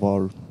lost all of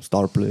our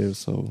star players,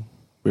 so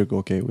we're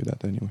okay with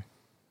that anyway.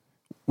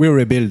 We're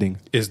rebuilding.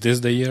 is this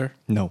the year?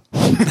 No.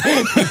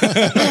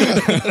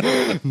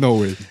 No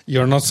way.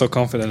 You're not so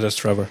confident as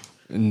Trevor.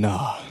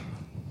 Nah.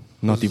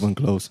 Not even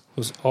close.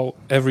 Who's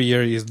every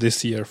year is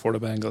this year for the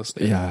Bengals.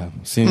 Yeah. We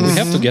Since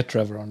have to get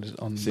Trevor on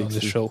the 60.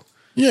 show.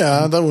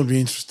 Yeah, that would be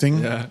interesting.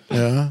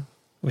 Yeah.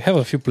 We have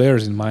a few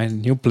players in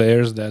mind, new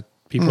players that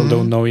people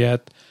don't know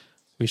yet.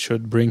 We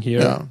should bring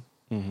here. Yeah.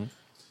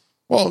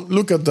 Well,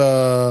 look at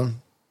the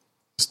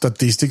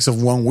statistics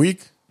of 1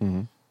 week.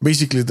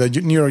 Basically, the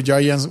New York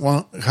Giants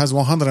has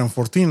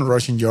 114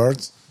 rushing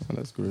yards, Oh,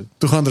 that's good.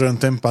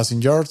 210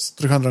 passing yards,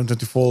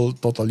 324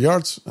 total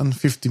yards, and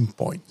 15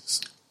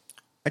 points.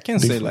 I can't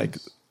say Difference. like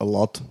a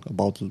lot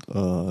about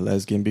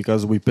last game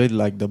because we played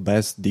like the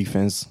best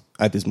defense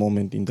at this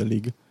moment in the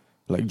league.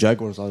 Like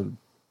Jaguars are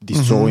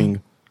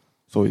destroying,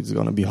 so it's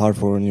gonna be hard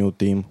for a new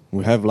team.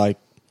 We have like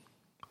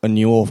a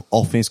new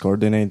offense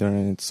coordinator,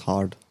 and it's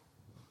hard.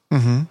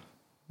 Mm-hmm.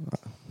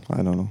 I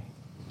don't know.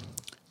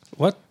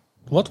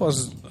 What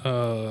was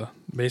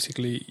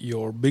basically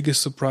your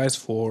biggest surprise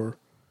for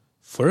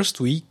first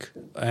week,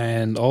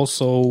 and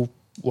also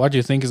what do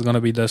you think is going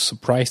to be the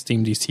surprise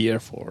team this year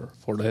for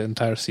the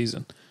entire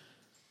season?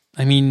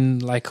 I mean,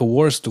 like a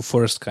worst to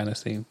first kind of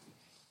thing,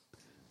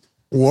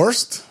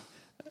 Worst?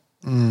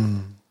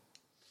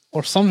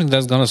 or something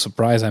that's going to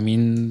surprise. I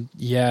mean,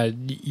 yeah,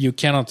 you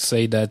cannot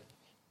say that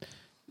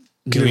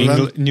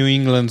Cleveland? New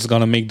England's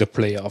going to make the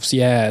playoffs.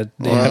 Yeah,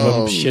 they have a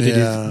Well, shitty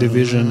yeah.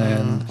 division,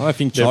 and I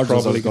think they're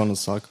Chargers probably are gonna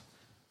suck.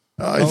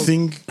 I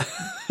think...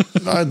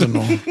 I don't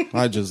know.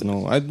 I just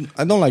know. I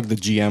don't like the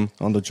GM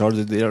on the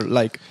Chargers. They're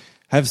like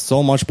have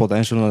so much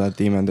potential on that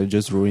team, and they're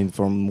just ruined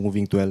from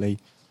moving to LA.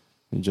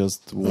 It's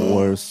just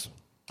worst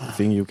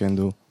thing you can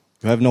do.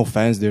 You have no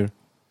fans there.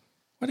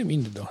 what do you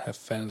mean they don't have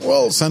fans?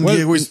 Well, San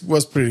Diego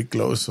was pretty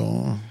close,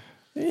 so...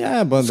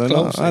 Yeah, but It's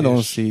close, I don't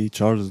ish. see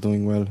Chargers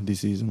doing well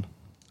this season.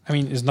 I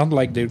mean, it's not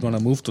like they're going to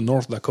move to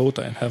North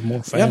Dakota and have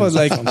more fans. Yeah, but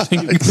like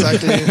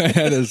Exactly.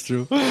 yeah, that's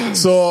true.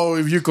 So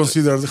if you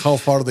consider how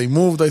far they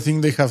moved, I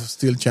think they have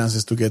still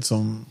chances to get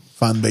some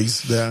fan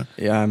base there.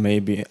 Yeah,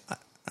 maybe.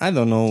 I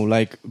don't know.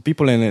 Like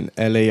people in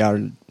LA are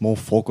more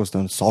focused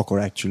on soccer.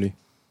 Actually,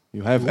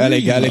 you have LA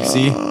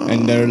Galaxy,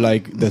 and they're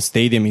like the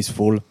stadium is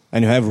full,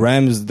 and you have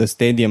Rams. The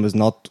stadium is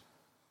not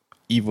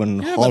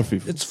even Yeah, half.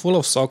 but it's full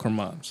of soccer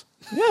moms.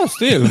 Yeah,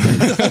 still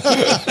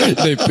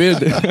they paid.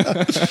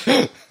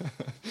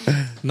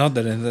 Not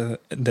that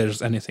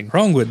there's anything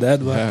wrong with that,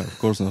 but Yeah, of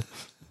course not.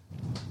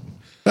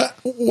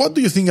 What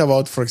do you think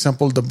about, for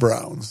example, the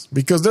Browns?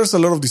 Because there's a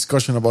lot of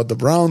discussion about the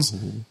Browns.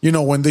 You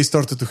know, when they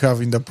started to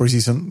have in the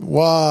preseason,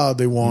 wow,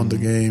 they won the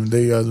game.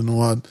 They, I don't know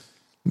what.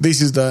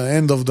 This is the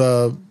end of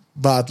the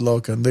bad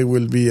luck, and they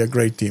will be a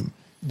great team.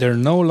 they're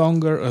no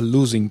longer a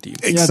losing team.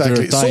 Exactly.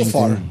 they're a So dying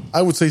far, team.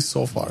 I would say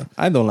so far.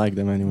 I don't like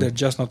them anyway. They're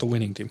just not a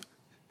winning team.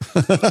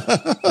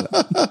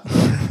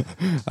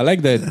 I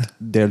like that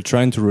they're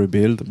trying to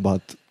rebuild,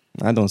 but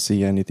I don't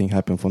see anything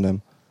happen for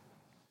them.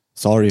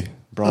 Sorry,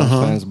 Browns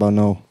fans, but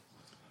no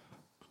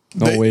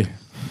They- way.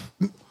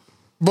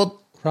 But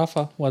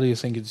Rafa, what do you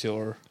think is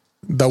your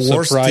the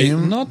worst surprise?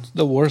 team, Not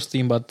the worst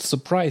team, but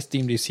surprise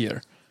team this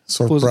year.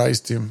 surprise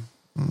team.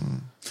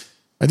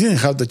 I didn't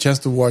have the chance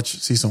to watch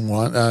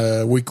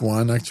week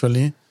 1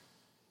 actually.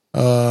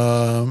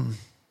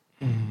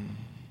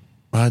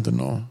 I don't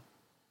know.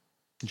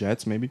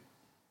 Jets, maybe.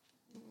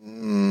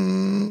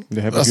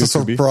 They have As a used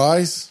to be.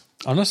 surprise,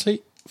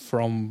 Honestly,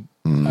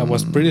 I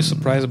was pretty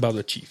surprised about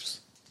the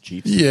Chiefs.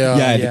 Chiefs.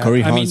 yeah. The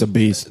Curry I Hunt's mean, a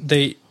beast.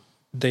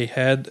 They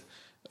had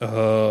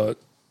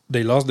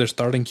they lost their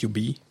starting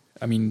QB.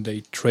 I mean,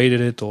 they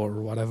traded it or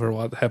whatever.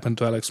 What happened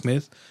to Alex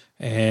Smith,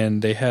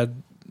 and they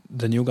had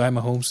the new guy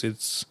Mahomes.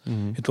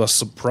 It was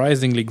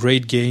surprisingly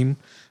great game.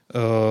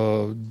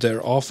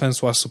 Their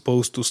offense was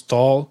supposed to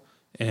stall,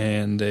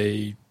 and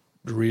they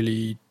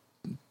really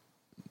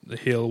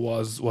Hill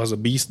was a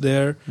beast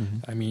there.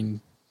 I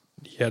mean,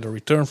 he had a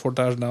return for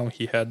touchdown.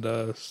 He had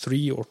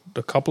 3 or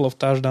a couple of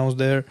touchdowns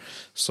there.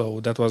 So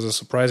that was a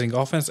surprising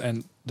offense.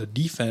 And the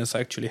defense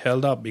actually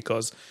held up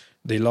because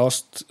they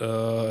lost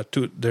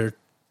their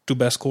 2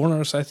 best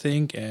corners, I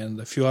think, and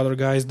a few other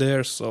guys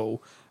there. So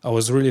I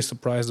was really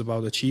surprised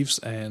about the Chiefs.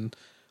 And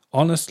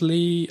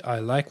honestly, I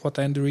like what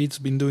Andy Reid's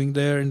been doing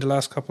there in the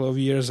last couple of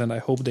years. And I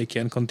hope they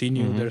can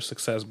continue their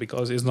success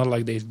because it's not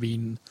like they've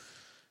been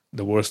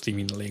the worst team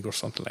in the league or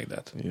something like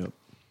that. Yep.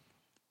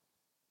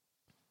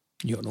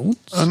 Your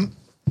notes? And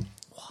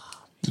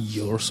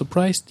Your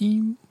surprise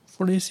team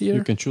for this year?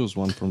 You can choose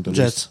one from the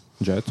Jets.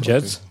 list.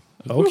 Jets?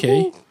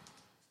 Okay.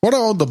 what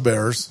about the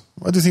Bears?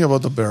 What do you think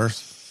about the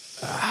Bears?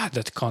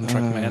 That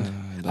contract, man.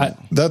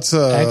 That's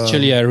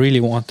Actually, I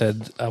really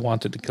wanted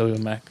the Khalil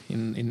Mack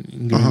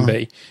in Green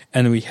Bay,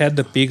 and we had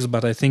the picks,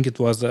 but I think it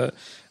was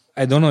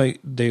I don't know.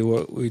 They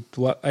were.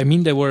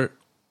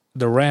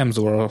 The Rams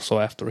were also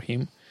after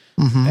him,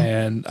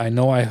 and I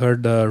know I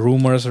heard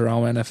rumors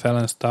around NFL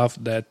and stuff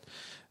that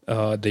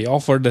they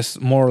offered this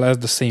more or less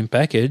the same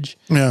package.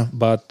 Yeah.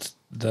 But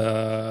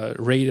the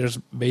Raiders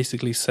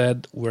basically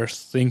said you're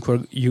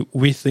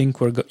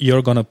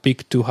gonna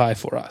pick too high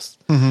for us,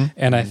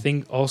 and I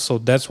think also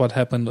that's what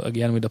happened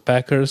again with the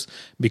Packers,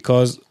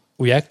 because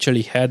we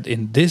actually had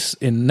in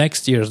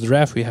next year's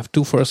draft we have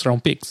 2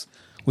 first-round picks.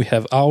 We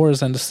have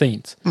ours and the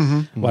Saints,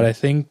 but I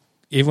think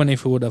even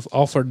if we would have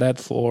offered that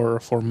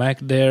for Mac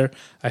there,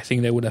 I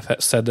think they would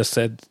have said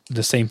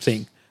the same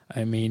thing.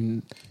 I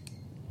mean,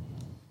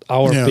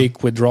 our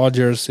pick with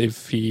Rodgers,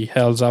 if he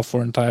holds up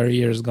for entire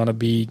year, is going to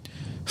be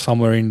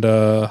somewhere in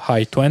the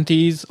high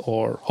 20s,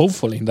 or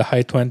hopefully in the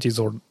high 20s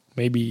or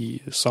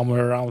maybe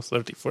somewhere around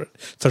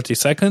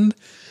 32nd,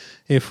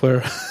 if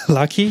we're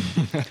lucky.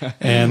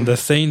 And the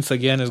Saints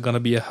again is going to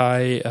be a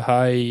high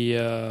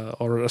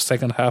or a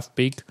second half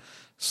pick.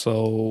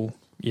 So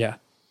yeah,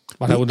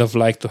 but I would have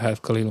liked to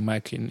have Khalil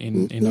Mack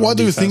in What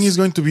do you think is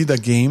going to be the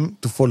game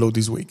to follow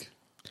this week?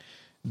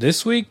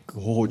 This week?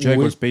 Oh,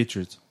 Jaguars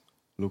Patriots.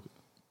 Look,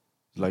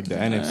 like the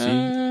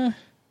NFC.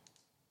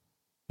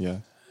 Yeah,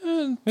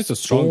 it's a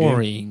strong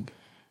boring. game.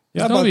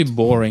 Yeah, it's gonna be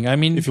boring. I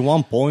mean, if you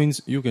want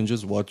points, you can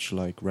just watch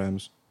like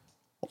Rams.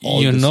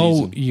 You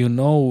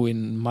know,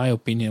 in my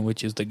opinion,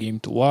 which is the game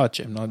to watch.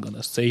 I'm not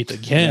gonna say it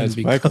again.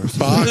 Packers.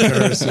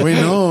 Packers. We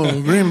know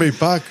Green Bay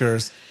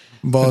Packers.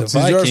 But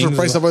since you are Vikings,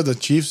 surprised about the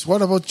Chiefs,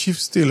 what about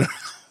Chiefs Steelers?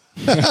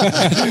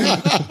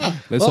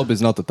 Let's hope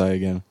it's not a tie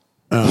again.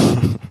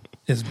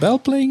 Is Bell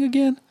playing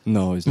again?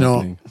 No, he's not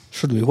playing.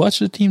 Should we watch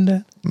the team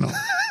then? No.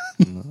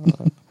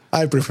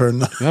 I prefer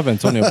not. You have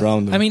Antonio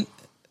Brown. Though. I mean,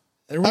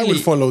 really, I will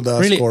follow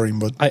the scoring,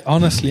 but I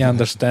honestly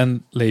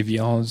understand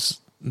Le'Veon's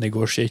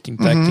negotiating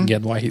tactic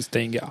and why he's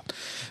staying out.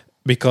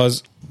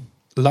 Because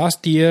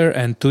last year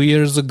and 2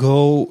 years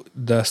ago,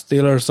 the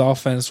Steelers'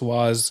 offense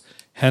was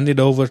handed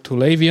over to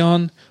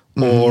Le'Veon,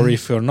 or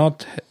if you're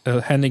not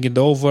handing it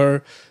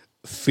over,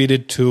 feed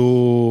it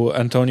to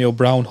Antonio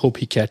Brown, hope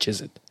he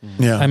catches it.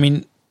 yeah. I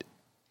mean,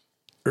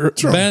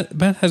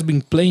 Ben has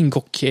been playing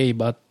okay,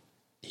 but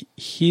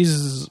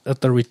he's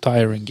at the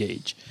retiring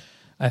age.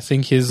 I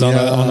think he's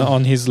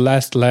on his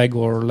last leg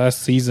or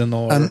last season.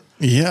 And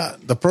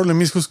the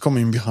problem is who's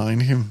coming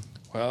behind him.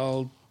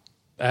 Well,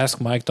 ask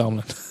Mike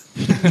Tomlin.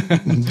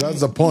 That's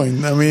the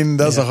point. I mean,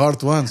 that's a hard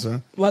to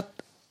answer. But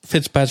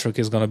Fitzpatrick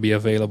is going to be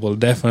available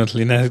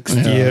definitely next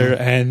year,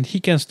 and he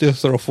can still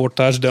throw 4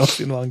 touchdowns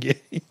in one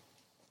game.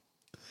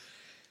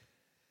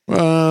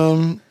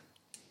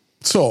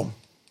 So,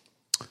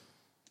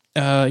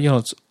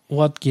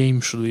 what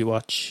game should we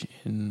watch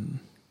in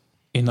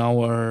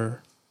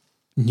our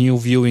new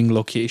viewing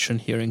location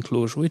here in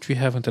Cluj, which we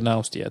haven't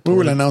announced yet? we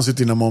will announce it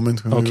in a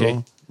moment. When Okay. we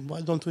go.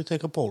 Why don't we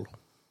take a poll?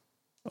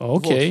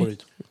 Okay. Vote for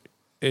it.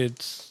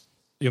 It's,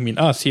 you mean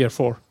us here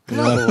 4?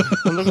 No,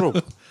 on the group,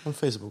 on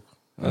Facebook.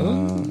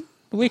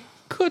 We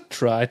could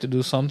try to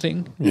do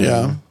something.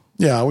 Yeah.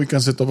 Yeah, we can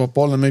set up a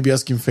poll and maybe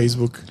ask in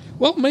Facebook.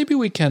 Well, maybe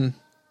we can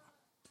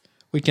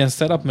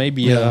set up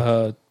maybe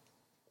a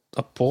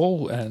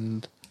poll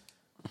and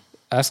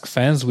ask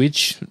fans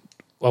which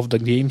of the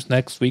games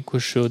next week we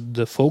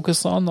should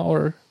focus on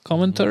our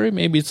commentary.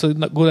 Maybe it's a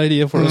good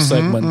idea for a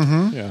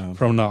segment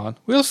from now on.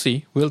 We'll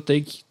see. We'll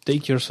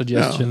take your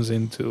suggestions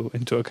into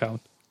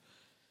account.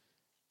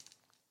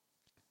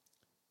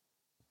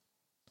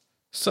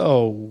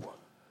 So,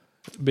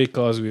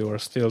 because we were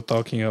still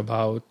talking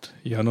about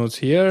Janusz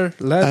here,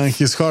 And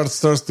his heart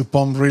starts to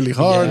pump really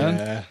hard.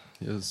 Yeah.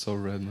 You're so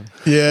red, man.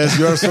 Yes,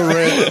 you are so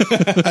red.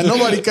 And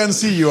nobody can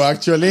see you,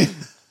 actually.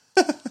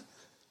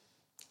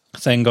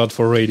 Thank God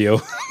for radio.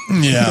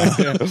 Yeah.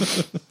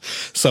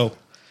 So,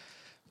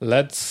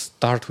 let's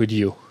start with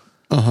you.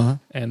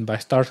 And by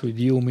start with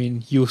you, I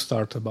mean you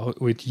start about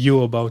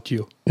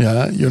you.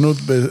 Yeah,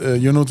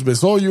 Ionuț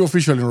Bezoiu,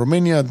 official in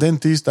Romania,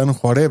 dentist, and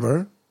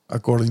whatever,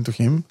 according to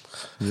him.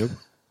 Yep.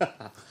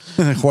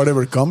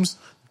 Whatever comes.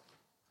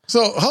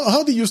 So,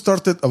 how did you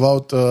start it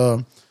about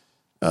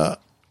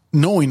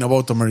knowing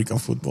about American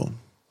football?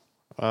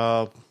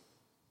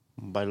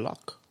 By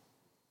luck.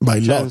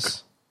 By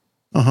Chance.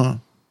 luck.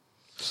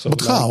 So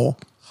But how?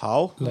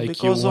 How? Like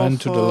Because you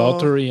went to the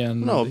lottery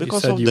and no, he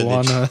because said of you Dedic.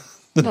 won.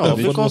 No,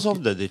 because of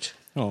Dedic.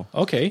 Oh,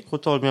 Okay. Who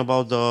told me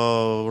about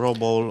the Raw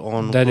Bowl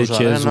on Dedic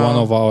Cluj is Arena. one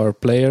of our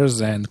players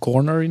and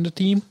corner in the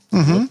team.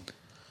 And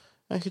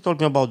he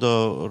told me about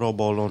the Raw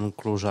Bowl on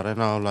Cluj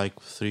Arena like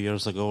 3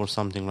 years ago or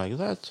something like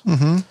that.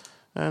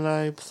 And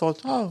I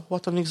thought,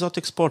 what an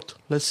exotic sport.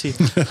 Let's see.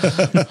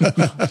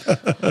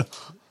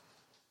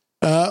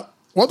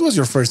 What was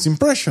your first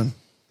impression?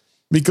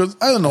 Because,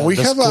 I don't know, we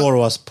the have score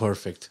was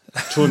perfect.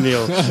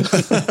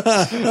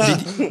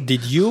 2-0.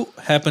 Did you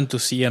happen to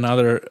see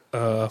another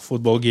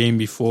football game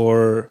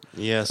before?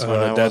 Yes, when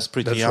I was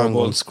pretty young Raw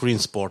Bowl? on Screen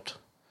Sport.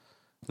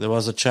 There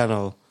was a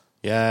channel,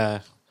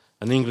 an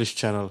English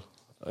channel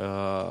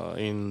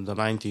in the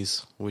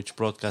 90s which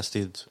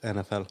broadcasted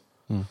NFL.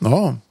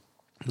 Oh,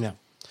 Yeah.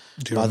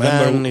 Do you But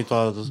remember? then it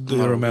was... Do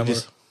you remember?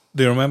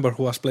 Do you remember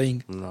who was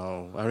playing?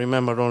 No, I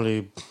remember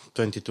only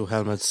 22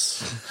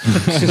 helmets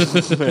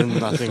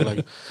and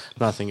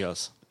nothing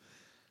else.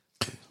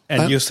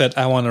 And you said,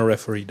 "I want to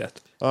referee that."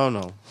 Oh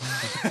no!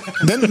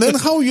 then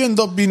how you end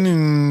up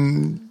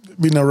being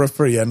a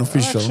referee, an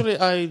official? Actually,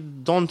 I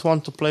don't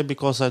want to play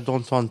because I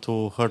don't want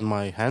to hurt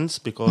my hands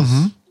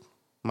because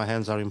my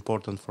hands are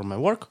important for my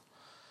work.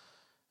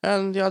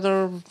 And the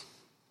other,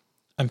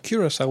 I'm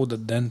curious how the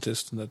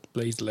dentist that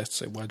plays, let's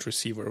say, wide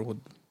receiver would.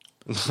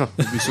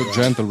 be so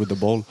gentle with the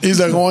ball. Is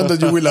that one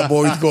that you will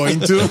avoid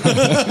going to?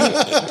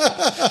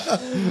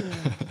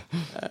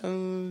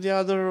 and the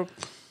other,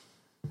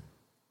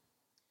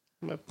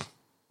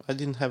 I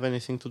didn't have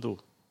anything to do.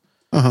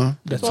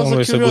 That's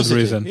always a good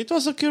reason. It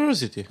was a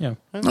curiosity. Yeah.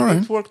 And All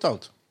right. it worked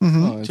out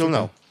Oh, till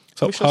now.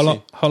 So we shall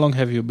see. how long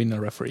have you been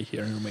a referee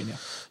here in Romania?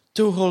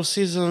 2 whole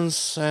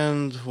seasons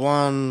and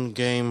 1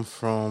 game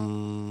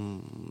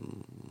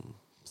from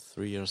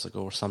 3 years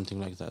ago or something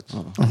like that.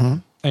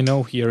 I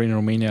know here in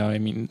Romania, I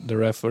mean, the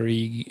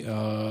referee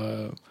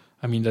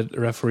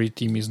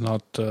team is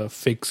not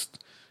fixed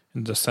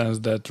in the sense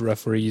that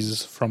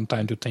referees from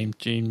time to time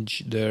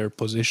change their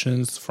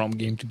positions from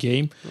game to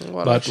game.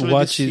 Well, but actually,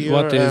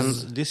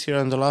 this year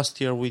and the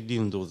last year we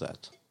didn't do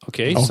that.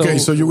 Okay,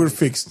 so you were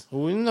fixed.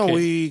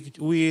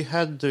 We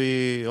had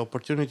the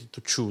opportunity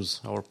to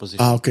choose our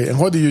position. Okay, and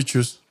what did you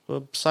choose?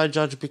 Side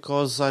judge,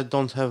 because I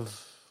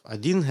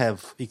didn't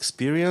have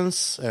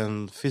experience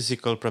and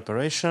physical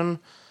preparation,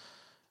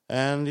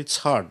 and it's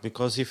hard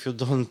because if you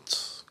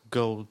don't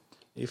go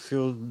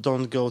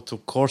to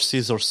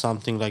courses or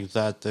something like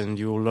that, and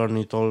you learn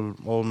it all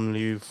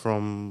only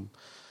from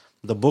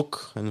the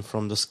book and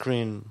from the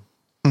screen,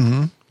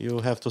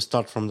 you have to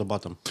start from the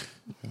bottom.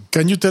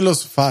 Can you tell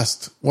us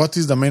fast what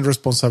is the main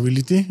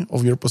responsibility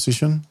of your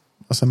position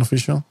as an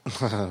official?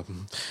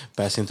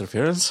 Pass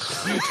interference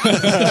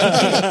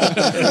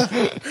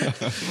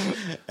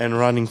and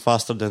running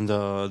faster than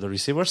the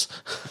receivers.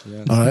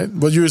 Yeah. All right,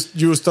 but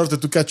you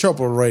started to catch up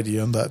already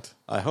on that.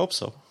 I hope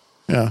so.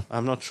 Yeah.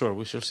 I'm not sure.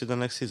 We shall see the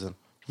next season.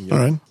 All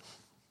right.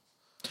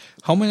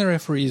 how many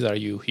referees are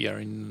you here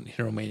in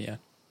Romania?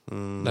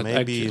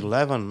 Maybe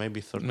 11,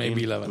 maybe 13.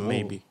 Maybe 11.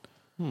 Maybe.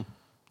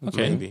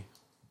 Okay. Maybe.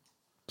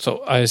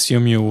 So I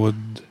assume you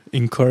would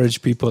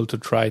encourage people to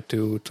try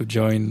to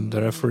join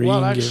the refereeing.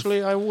 Well,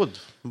 actually, I would,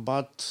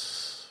 but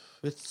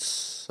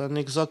it's an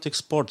exotic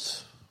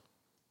sport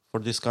for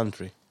this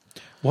country.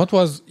 What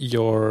was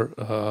your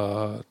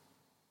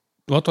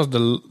what was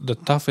the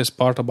toughest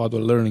part about the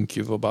learning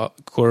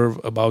curve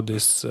about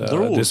this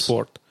this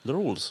sport? The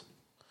rules.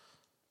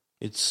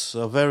 It's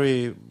a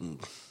very,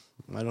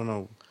 I don't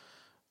know.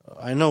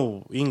 I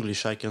know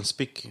English. I can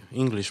speak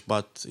English,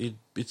 but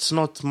it's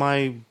not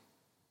my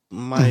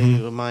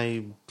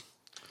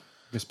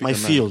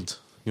field.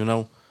 You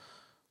know.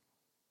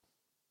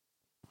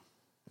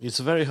 It's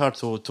very hard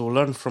to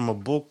learn from a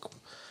book,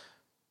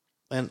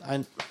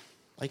 and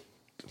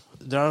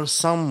there are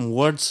some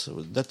words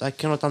that I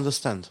cannot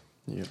understand.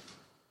 Yeah.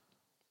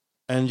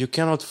 And you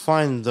cannot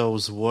find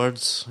those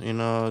words in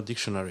a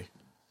dictionary,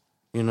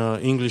 in a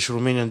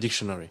English-Romanian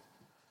dictionary.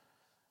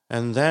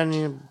 And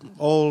then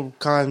all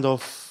kind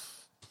of,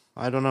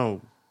 I don't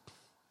know,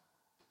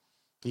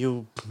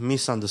 you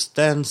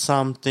misunderstand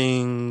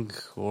something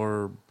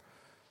or...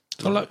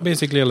 So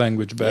basically a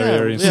language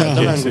barrier. Yeah,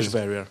 the language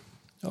barrier.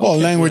 Well,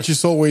 language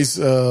is always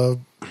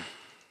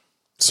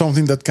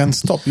something that can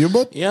stop you,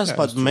 but yes,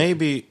 but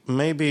maybe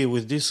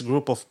with this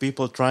group of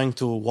people trying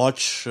to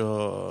watch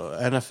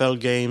NFL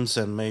games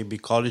and maybe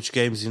college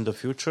games in the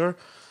future,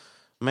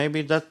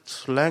 maybe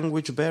that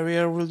language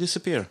barrier will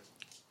disappear.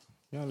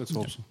 Yeah, let's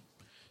hope so.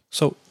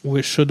 So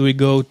should we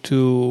go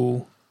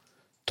to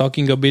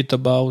talking a bit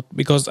about,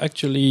 because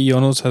actually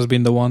Jonas has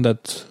been the one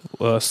that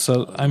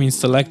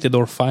selected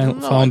or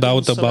found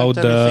out about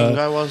anything.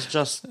 It was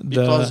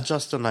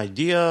just an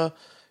idea.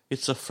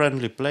 It's a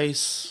friendly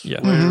place where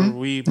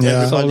everybody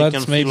so let's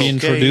can maybe feel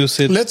introduce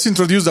it. let's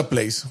introduce the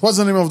place. What's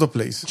the name of the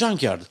place?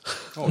 Junkyard.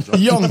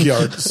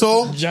 Junkyard.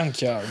 So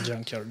Junkyard.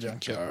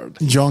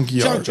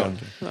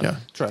 Yeah.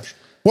 Trash.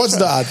 What's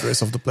the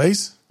address of the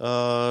place?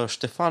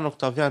 Ștefan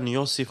Octavian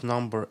Iosif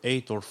number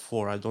 8 or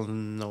 4. I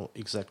don't know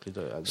exactly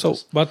the address. So,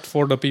 but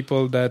for the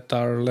people that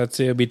are, let's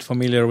say, a bit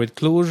familiar with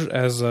Cluj,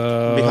 as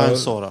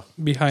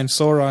behind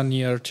Sora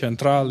near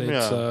Central,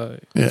 it's a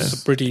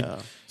pretty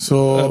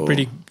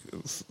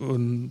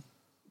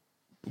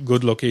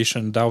good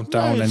location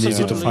downtown and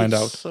easy to find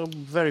out. It's a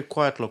very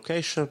quiet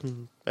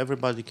location.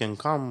 Everybody can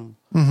come,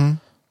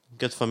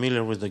 get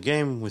familiar with the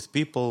game, with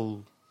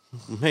people.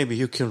 Maybe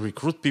you can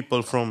recruit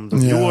people from the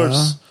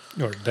viewers.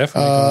 You're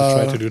definitely going to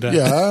try to do that.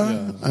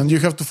 Yeah, and you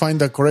have to find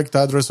the correct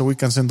address so we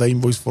can send the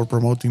invoice for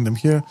promoting them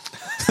here.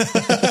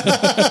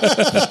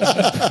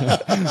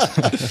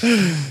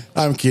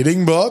 I'm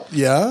kidding, but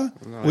yeah.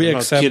 No, We you're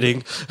accept. not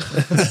kidding.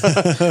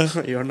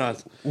 You're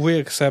not. We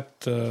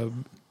accept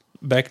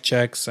back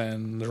checks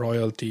and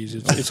royalties.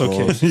 It's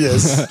okay.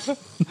 Yes.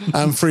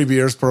 And free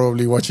beers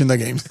probably watching the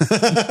game.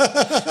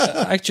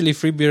 Actually,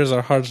 free beers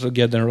are harder to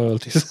get than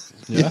royalties.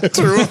 Yeah,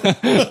 True.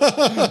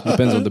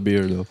 depends on the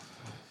beer though.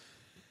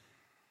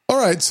 All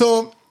right,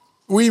 so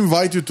we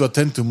invite you to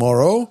attend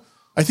tomorrow.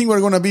 I think we're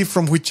going to be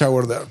from which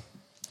hour there?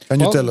 Can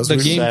you tell us? The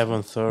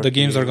 7:30.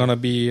 games are going to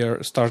be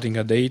starting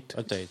at 8.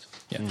 At 8.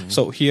 Yeah.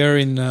 So here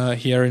in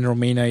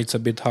Romania, it's a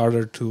bit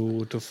harder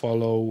to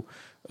follow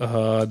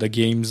the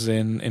games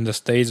in the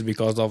States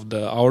because of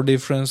the hour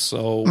difference.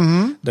 So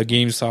the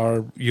games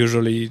are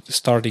usually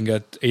starting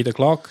at 8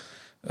 o'clock.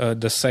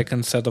 The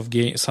second set of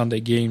Sunday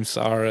games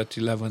are at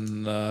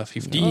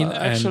 11:15,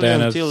 and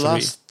then at 3. Until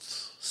last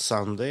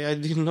Sunday, I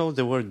didn't know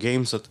there were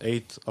games at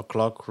 8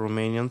 o'clock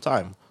Romanian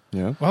time.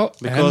 Yeah. Well,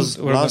 Because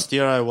last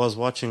year I was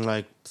watching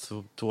like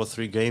 2 or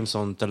 3 games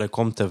on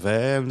Telecom TV,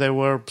 and they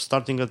were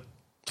starting at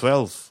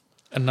 12.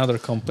 Another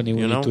company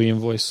we need to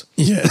invoice.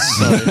 Yes.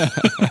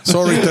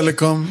 Sorry,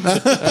 Telecom.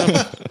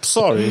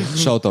 Sorry.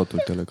 Shout out to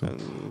Telecom.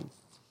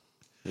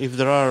 If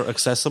there are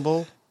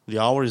accessible, the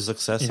hour is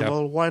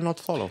accessible, why not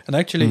follow? And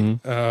actually,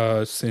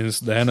 since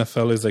the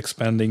NFL is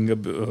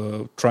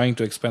expanding, trying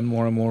to expand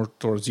more and more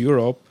towards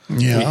Europe,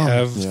 we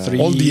have 3...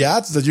 All the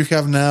ads that you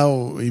have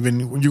now,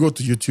 even when you go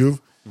to YouTube,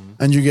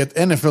 and you get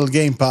NFL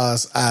Game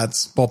Pass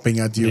ads popping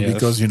at you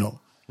because,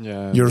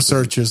 your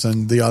searches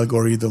and the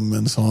algorithm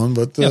and so on.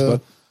 But,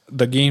 but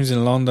the games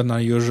in London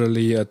are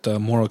usually at a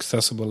more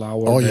accessible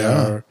hour. Oh, they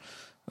are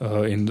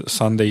in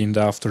Sunday in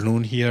the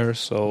afternoon here,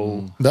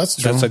 so that's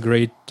true. That's a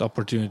great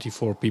opportunity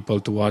for people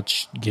to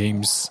watch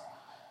games.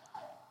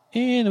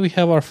 And we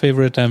have our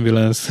favorite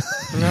ambulance.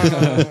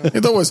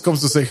 It always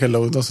comes to say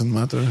hello. It doesn't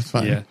matter. It's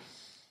fine. Yeah.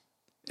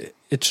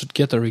 It should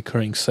get a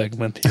recurring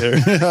segment here.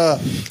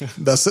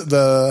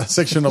 The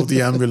section of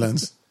the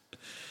ambulance.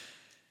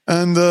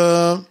 And,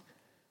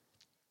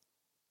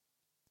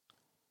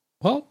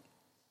 well,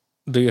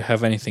 do you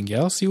have anything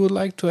else you would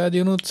like to add,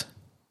 Yunus?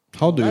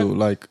 How do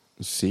you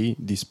see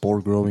the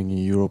sport growing in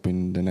Europe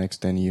in the next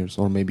 10 years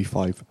or maybe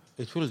 5?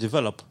 It will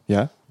develop.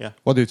 Yeah? Yeah.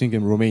 What do you think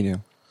in Romania?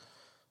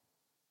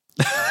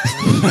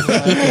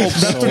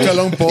 That took a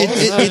long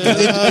pause.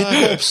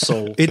 I hope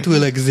so. It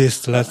will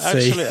exist, let's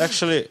say.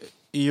 Actually,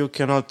 you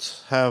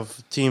cannot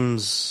have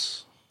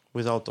teams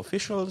without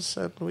officials,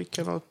 and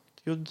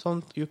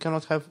you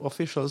cannot have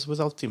officials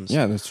without teams.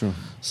 Yeah, that's true.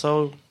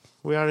 So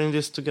we are in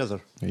this together.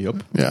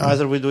 Yep. Yeah.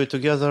 Either we do it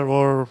together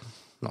or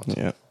not.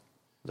 Yeah.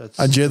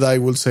 A Jedi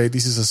will say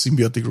this is a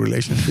symbiotic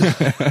relationship.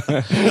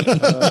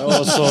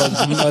 Also,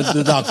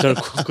 the doctor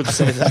could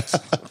say that.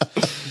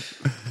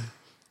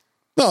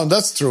 No,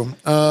 that's true.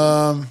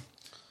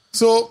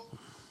 So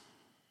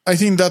I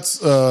think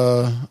that's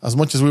as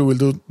much as we will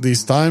do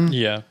this time.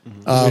 Yeah.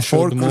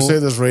 For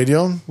Crusaders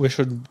Radio.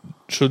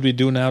 Should we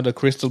do now the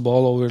crystal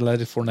ball, or we'll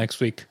let it for next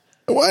week?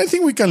 Well, I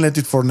think we can let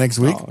it for next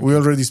week. Oh, okay. We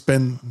already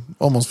spent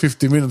almost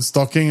 50 minutes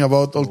talking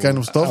about all kind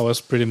of stuff. I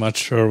was pretty much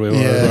sure we were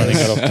running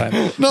out of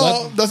time.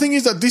 No, the thing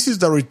is that this is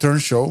the return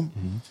show.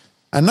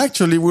 And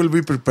actually we'll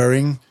be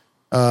preparing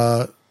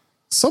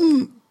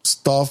some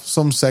stuff,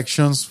 some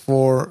sections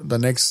for the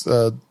next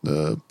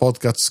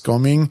podcasts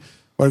coming.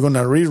 We're going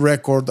to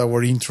re-record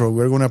our intro.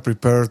 We're going to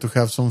prepare to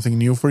have something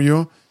new for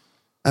you.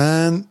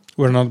 And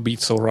we're not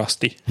beat so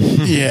rusty.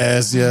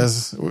 Yes.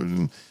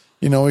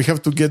 We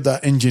have to get the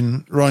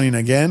engine running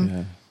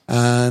again.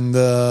 Yeah. And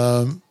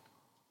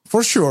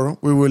for sure,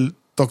 we will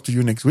talk to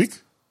you next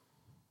week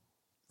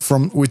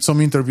with some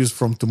interviews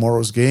from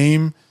tomorrow's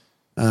game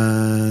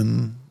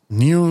and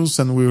news,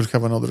 and we will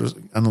have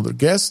another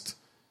guest.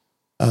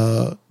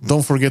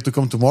 Don't forget to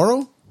come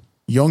tomorrow.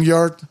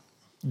 Junkyard.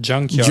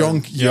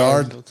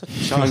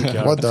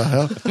 What the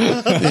hell?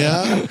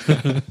 Yeah.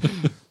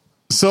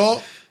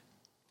 So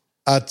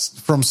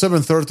from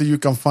 7:30 you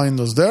can find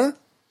us there.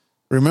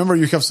 Remember,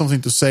 you have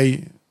something to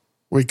say.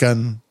 We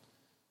can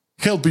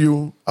help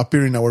you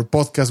appear in our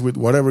podcast with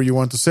whatever you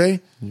want to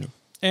say. Yeah.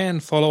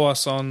 And follow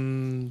us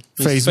on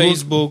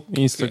Facebook,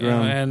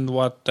 Instagram, and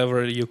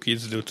whatever you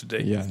kids do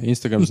today. Yeah,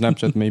 Instagram,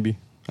 Snapchat, maybe.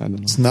 I don't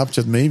know.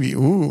 Snapchat, maybe.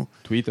 Ooh.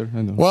 Twitter, I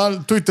don't know.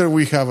 Well, Twitter,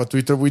 we have a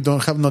Twitter. We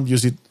have not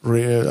used it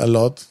a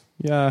lot.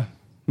 Yeah,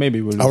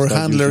 maybe we'll. Our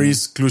handler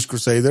is Cluj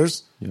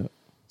Crusaders. Yeah.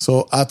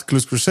 So at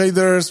Cluj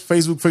Crusaders,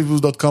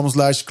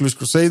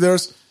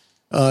 facebook.com/Cluj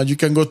You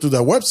can go to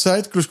the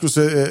website,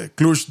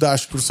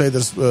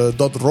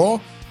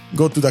 cluj-crusaders.ro.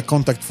 Go to the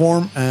contact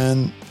form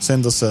and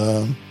send us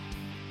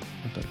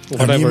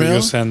whatever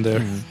you send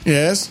there.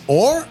 Yes.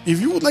 Or if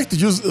you would like to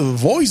use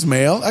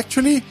voicemail,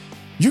 actually,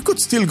 you could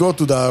still go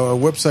to the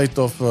website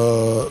of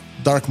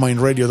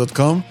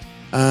darkmindradio.com.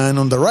 And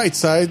on the right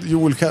side, you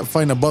will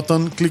find a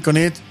button. Click on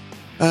it.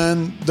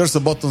 And there's a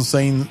button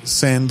saying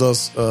send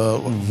us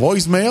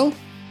voicemail.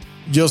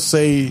 Just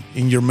say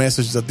in your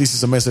message that this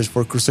is a message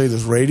for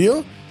Crusaders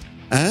Radio,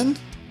 and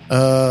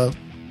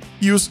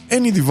use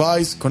any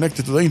device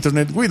connected to the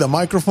internet with a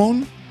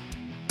microphone,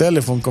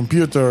 telephone,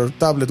 computer,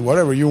 tablet,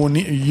 whatever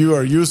you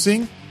are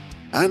using,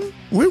 and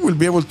we will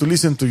be able to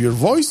listen to your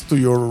voice, to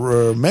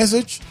your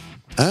message,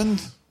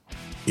 and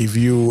if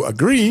you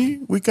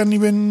agree, we can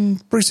even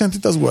present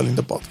it as well in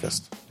the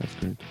podcast. That's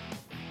great.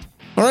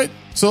 All right,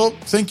 so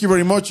thank you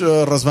very much,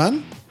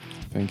 Razvan.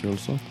 Thank you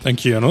also.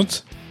 Thank you,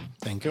 Janut.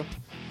 Thank you.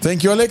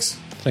 Thank you, Alex.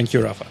 Thank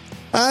you, Rafa.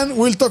 And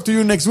we'll talk to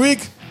you next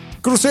week.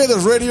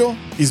 Crusaders Radio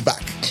is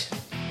back.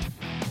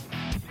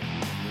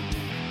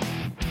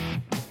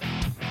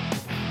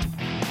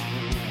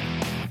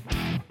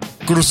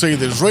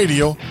 Crusaders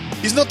Radio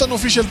is not an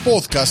official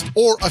podcast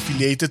or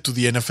affiliated to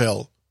the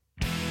NFL.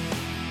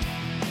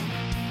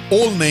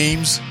 All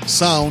names,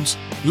 sounds,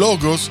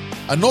 logos,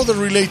 and other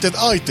related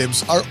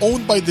items are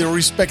owned by their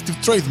respective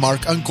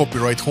trademark and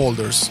copyright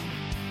holders.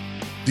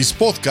 This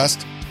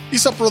podcast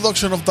is a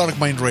production of Dark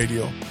Mind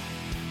Radio.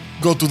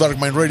 Go to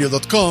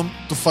darkmindradio.com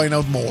to find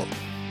out more.